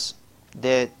likewise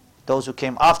those who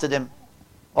came after them,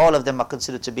 all of them are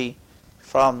considered to be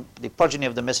from the progeny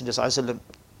of the Messenger sallallahu alaihi wasallam.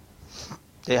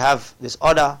 They have this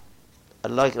honor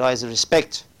and likewise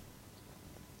respect.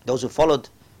 Those who followed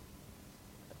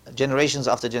generations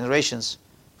after generations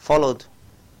followed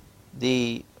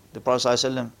the Prophet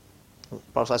sallallahu alaihi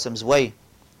wasallam's way.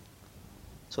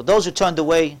 So those who turned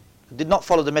away, who did not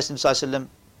follow the Messenger sallallahu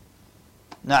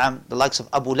alaihi wasallam, the likes of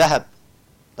Abu Lahab,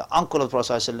 the uncle of the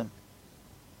Prophet sallallahu alaihi wasallam,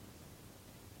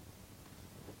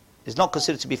 is not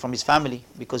considered to be from his family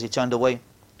because he turned away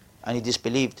and he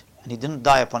disbelieved and he didn't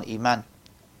die upon Iman.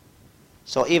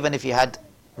 So even if he had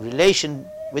relation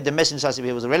with the Messenger sallallahu alaihi wasallam,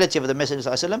 he was a relative of the Messenger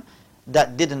sallallahu alaihi wasallam,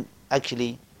 that didn't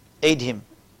actually aid him.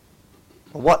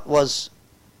 What was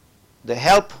the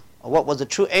help, or what was the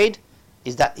true aid,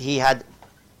 is that he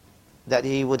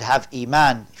would have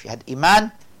Iman. If he had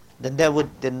Iman, then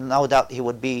no doubt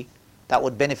that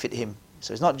would benefit him.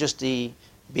 So it's not just the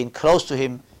being close to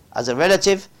him as a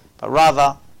relative, but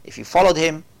rather if he followed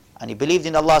him and he believed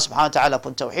in Allah subhanahu wa ta'ala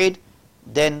upon Tawheed,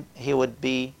 then he would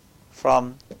be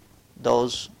from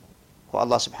those who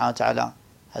Allah subhanahu wa ta'ala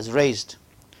has raised.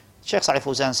 Shaykh Salih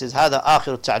Fawzan says, هذا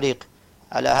آخر التعليق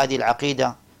على هذه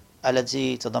العقيدة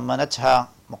التي تضمنتها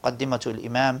مقدمة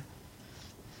الإمام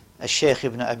الشيخ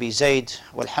ابن أبي زيد،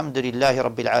 والحمد لله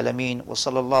رب العالمين،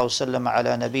 وصلى الله وسلم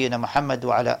على نبينا محمد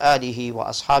وعلى آله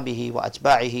وأصحابه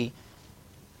وأتباعه.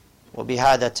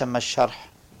 وبهذا تم الشرح.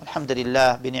 الحمد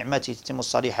لله بنعمته تتم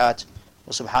الصالحات،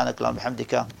 وسبحانك اللهم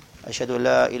وبحمدك أشهد أن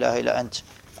لا إله إلا أنت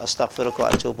أستغفرك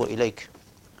وأتوب إليك.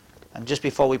 And just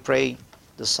before we pray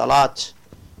the Salat,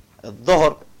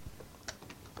 Dhuhr,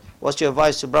 what's your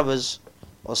advice to brothers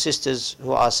or sisters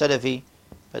who are Salafi,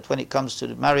 but when it comes to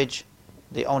marriage,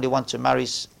 they only want to marry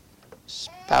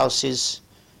spouses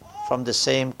from the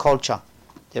same culture?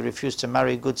 They refuse to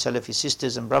marry good Salafi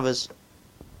sisters and brothers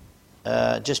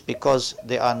just because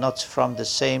they are not from the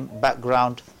same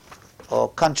background or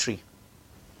country.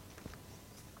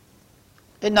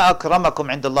 Inna akramakum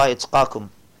indallahi itqakum.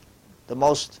 The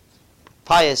most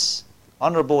pious,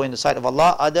 honorable in the sight of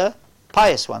Allah are the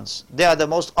pious ones. They are the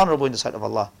most honorable in the sight of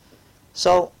Allah.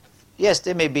 So, yes,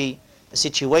 there may be a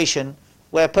situation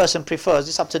where a person prefers,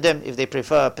 it's up to them if they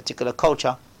prefer a particular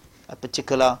culture, a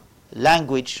particular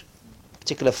language,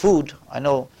 particular food. I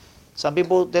know some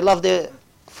people, they love their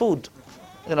food,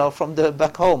 from the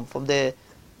back home, from their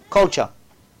culture.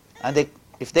 And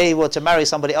if they were to marry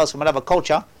somebody else from another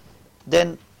culture,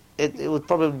 then it would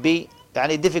probably be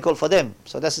difficult for them.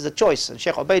 So this is a choice. And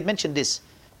Sheikh Ubaid mentioned this,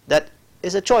 that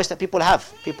it's a choice that people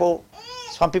have.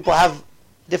 Some people have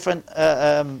different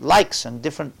likes and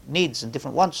different needs and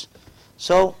different wants.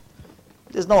 So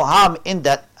there's no harm in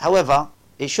that. However,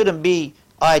 it shouldn't be,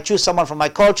 I choose someone from my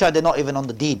culture, they're not even on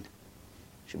the deen.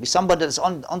 It should be somebody that's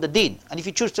on the deen. And if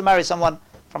you choose to marry someone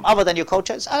from other than your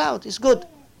culture, it's allowed, it's good.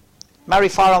 Marry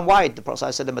far and wide, the Prophet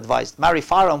ﷺ advised. Marry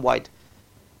far and wide.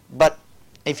 But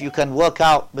if you can work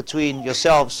out between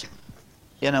yourselves,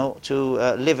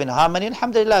 to live in harmony,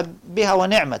 alhamdulillah, biha wa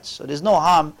ni'mat. So there's no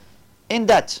harm in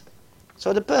that.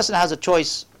 So the person has a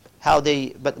choice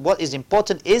but what is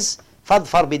important is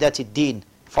fadfar bidati deen.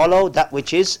 Follow that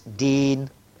which is deen.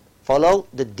 Follow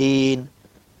the deen.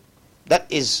 That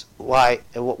is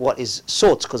what is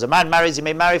sought. Because a man marries, he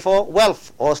may marry for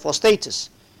wealth or for status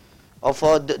or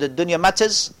for the dunya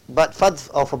matters,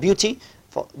 or for beauty.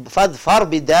 Fadfar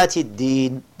bidati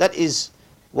deen. That is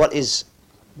what is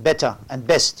better and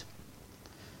best.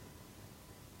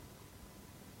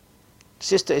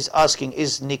 Sister is asking,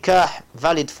 is nikah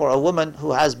valid for a woman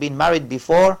who has been married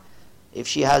before if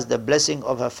she has the blessing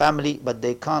of her family but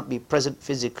they can't be present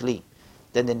physically?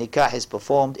 Then the nikah is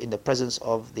performed in the presence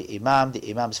of the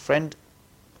imam's friend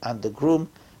and the groom,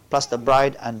 plus the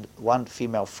bride and one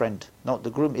female friend. Note,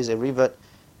 the groom is a revert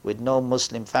with no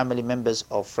Muslim family members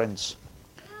or friends.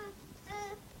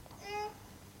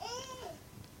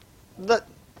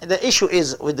 The issue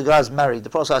is with the guys married. The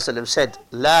Prophet ﷺ said,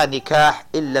 La nikah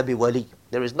illa bi wali.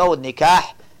 There is no nikah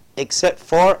except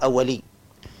for a wali.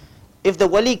 If the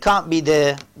wali can't be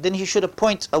there, then he should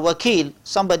appoint a wakil,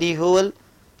 somebody who will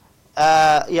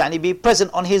be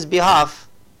present on his behalf,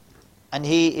 and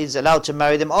he is allowed to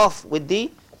marry them off with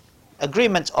the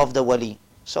agreement of the wali.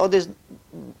 So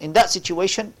in that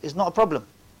situation, it's not a problem.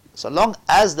 So long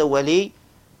as the wali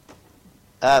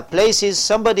places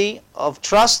somebody of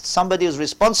trust, somebody who's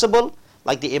responsible,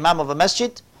 like the imam of a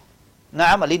masjid,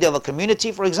 a leader of a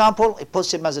community, for example, it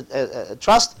puts him as a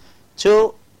trust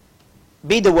to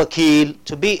be the wakil,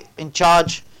 to be in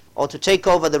charge, or to take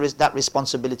over that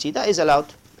responsibility. That is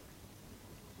allowed.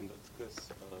 In that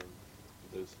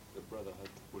case, the brother had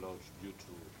to pull out due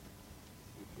to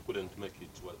he couldn't make it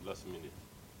last minute.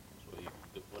 So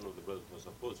one of the brothers was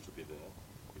supposed to be there.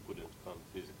 He couldn't come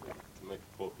physically to make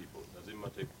 4 people. Does it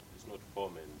matter? It's not 4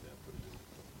 men there.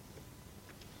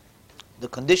 The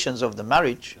conditions of the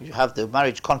marriage, you have the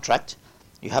marriage contract,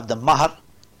 you have the mahar,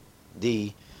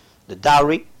 the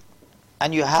dowry,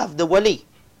 and you have the wali.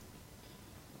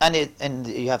 And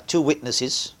you have 2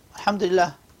 witnesses.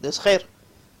 Alhamdulillah, there's khair.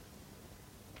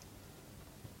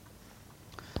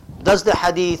 Does the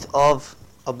hadith of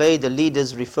obey the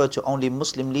leaders refer to only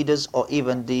Muslim leaders or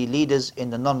even the leaders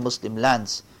in the non-Muslim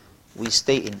lands we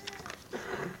stay in?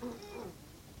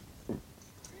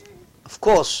 Of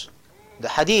course, the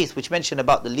hadith which mentioned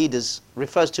about the leaders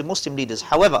refers to Muslim leaders.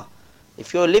 However,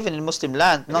 if you're living in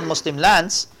non-Muslim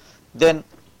lands, then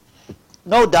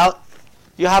no doubt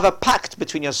you have a pact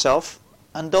between yourself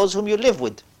and those whom you live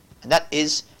with. And that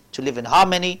is to live in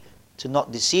harmony, to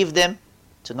not deceive them,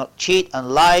 to not cheat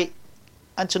and lie,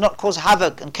 and to not cause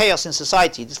havoc and chaos in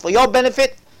society. It's for your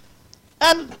benefit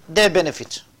and their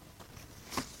benefit.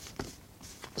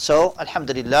 So,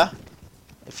 alhamdulillah,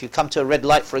 if you come to a red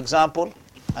light, for example,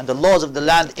 and the laws of the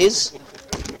land is,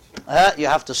 you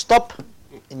have to stop.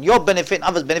 In your benefit and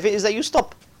others' benefit is that you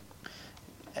stop.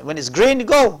 And when it's green, you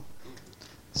go.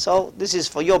 So this is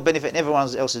for your benefit and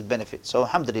everyone else's benefit. So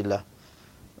alhamdulillah,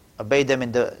 obey them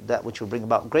in that which will bring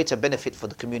about greater benefit for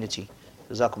the community.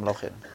 Jazakumullahu khairan.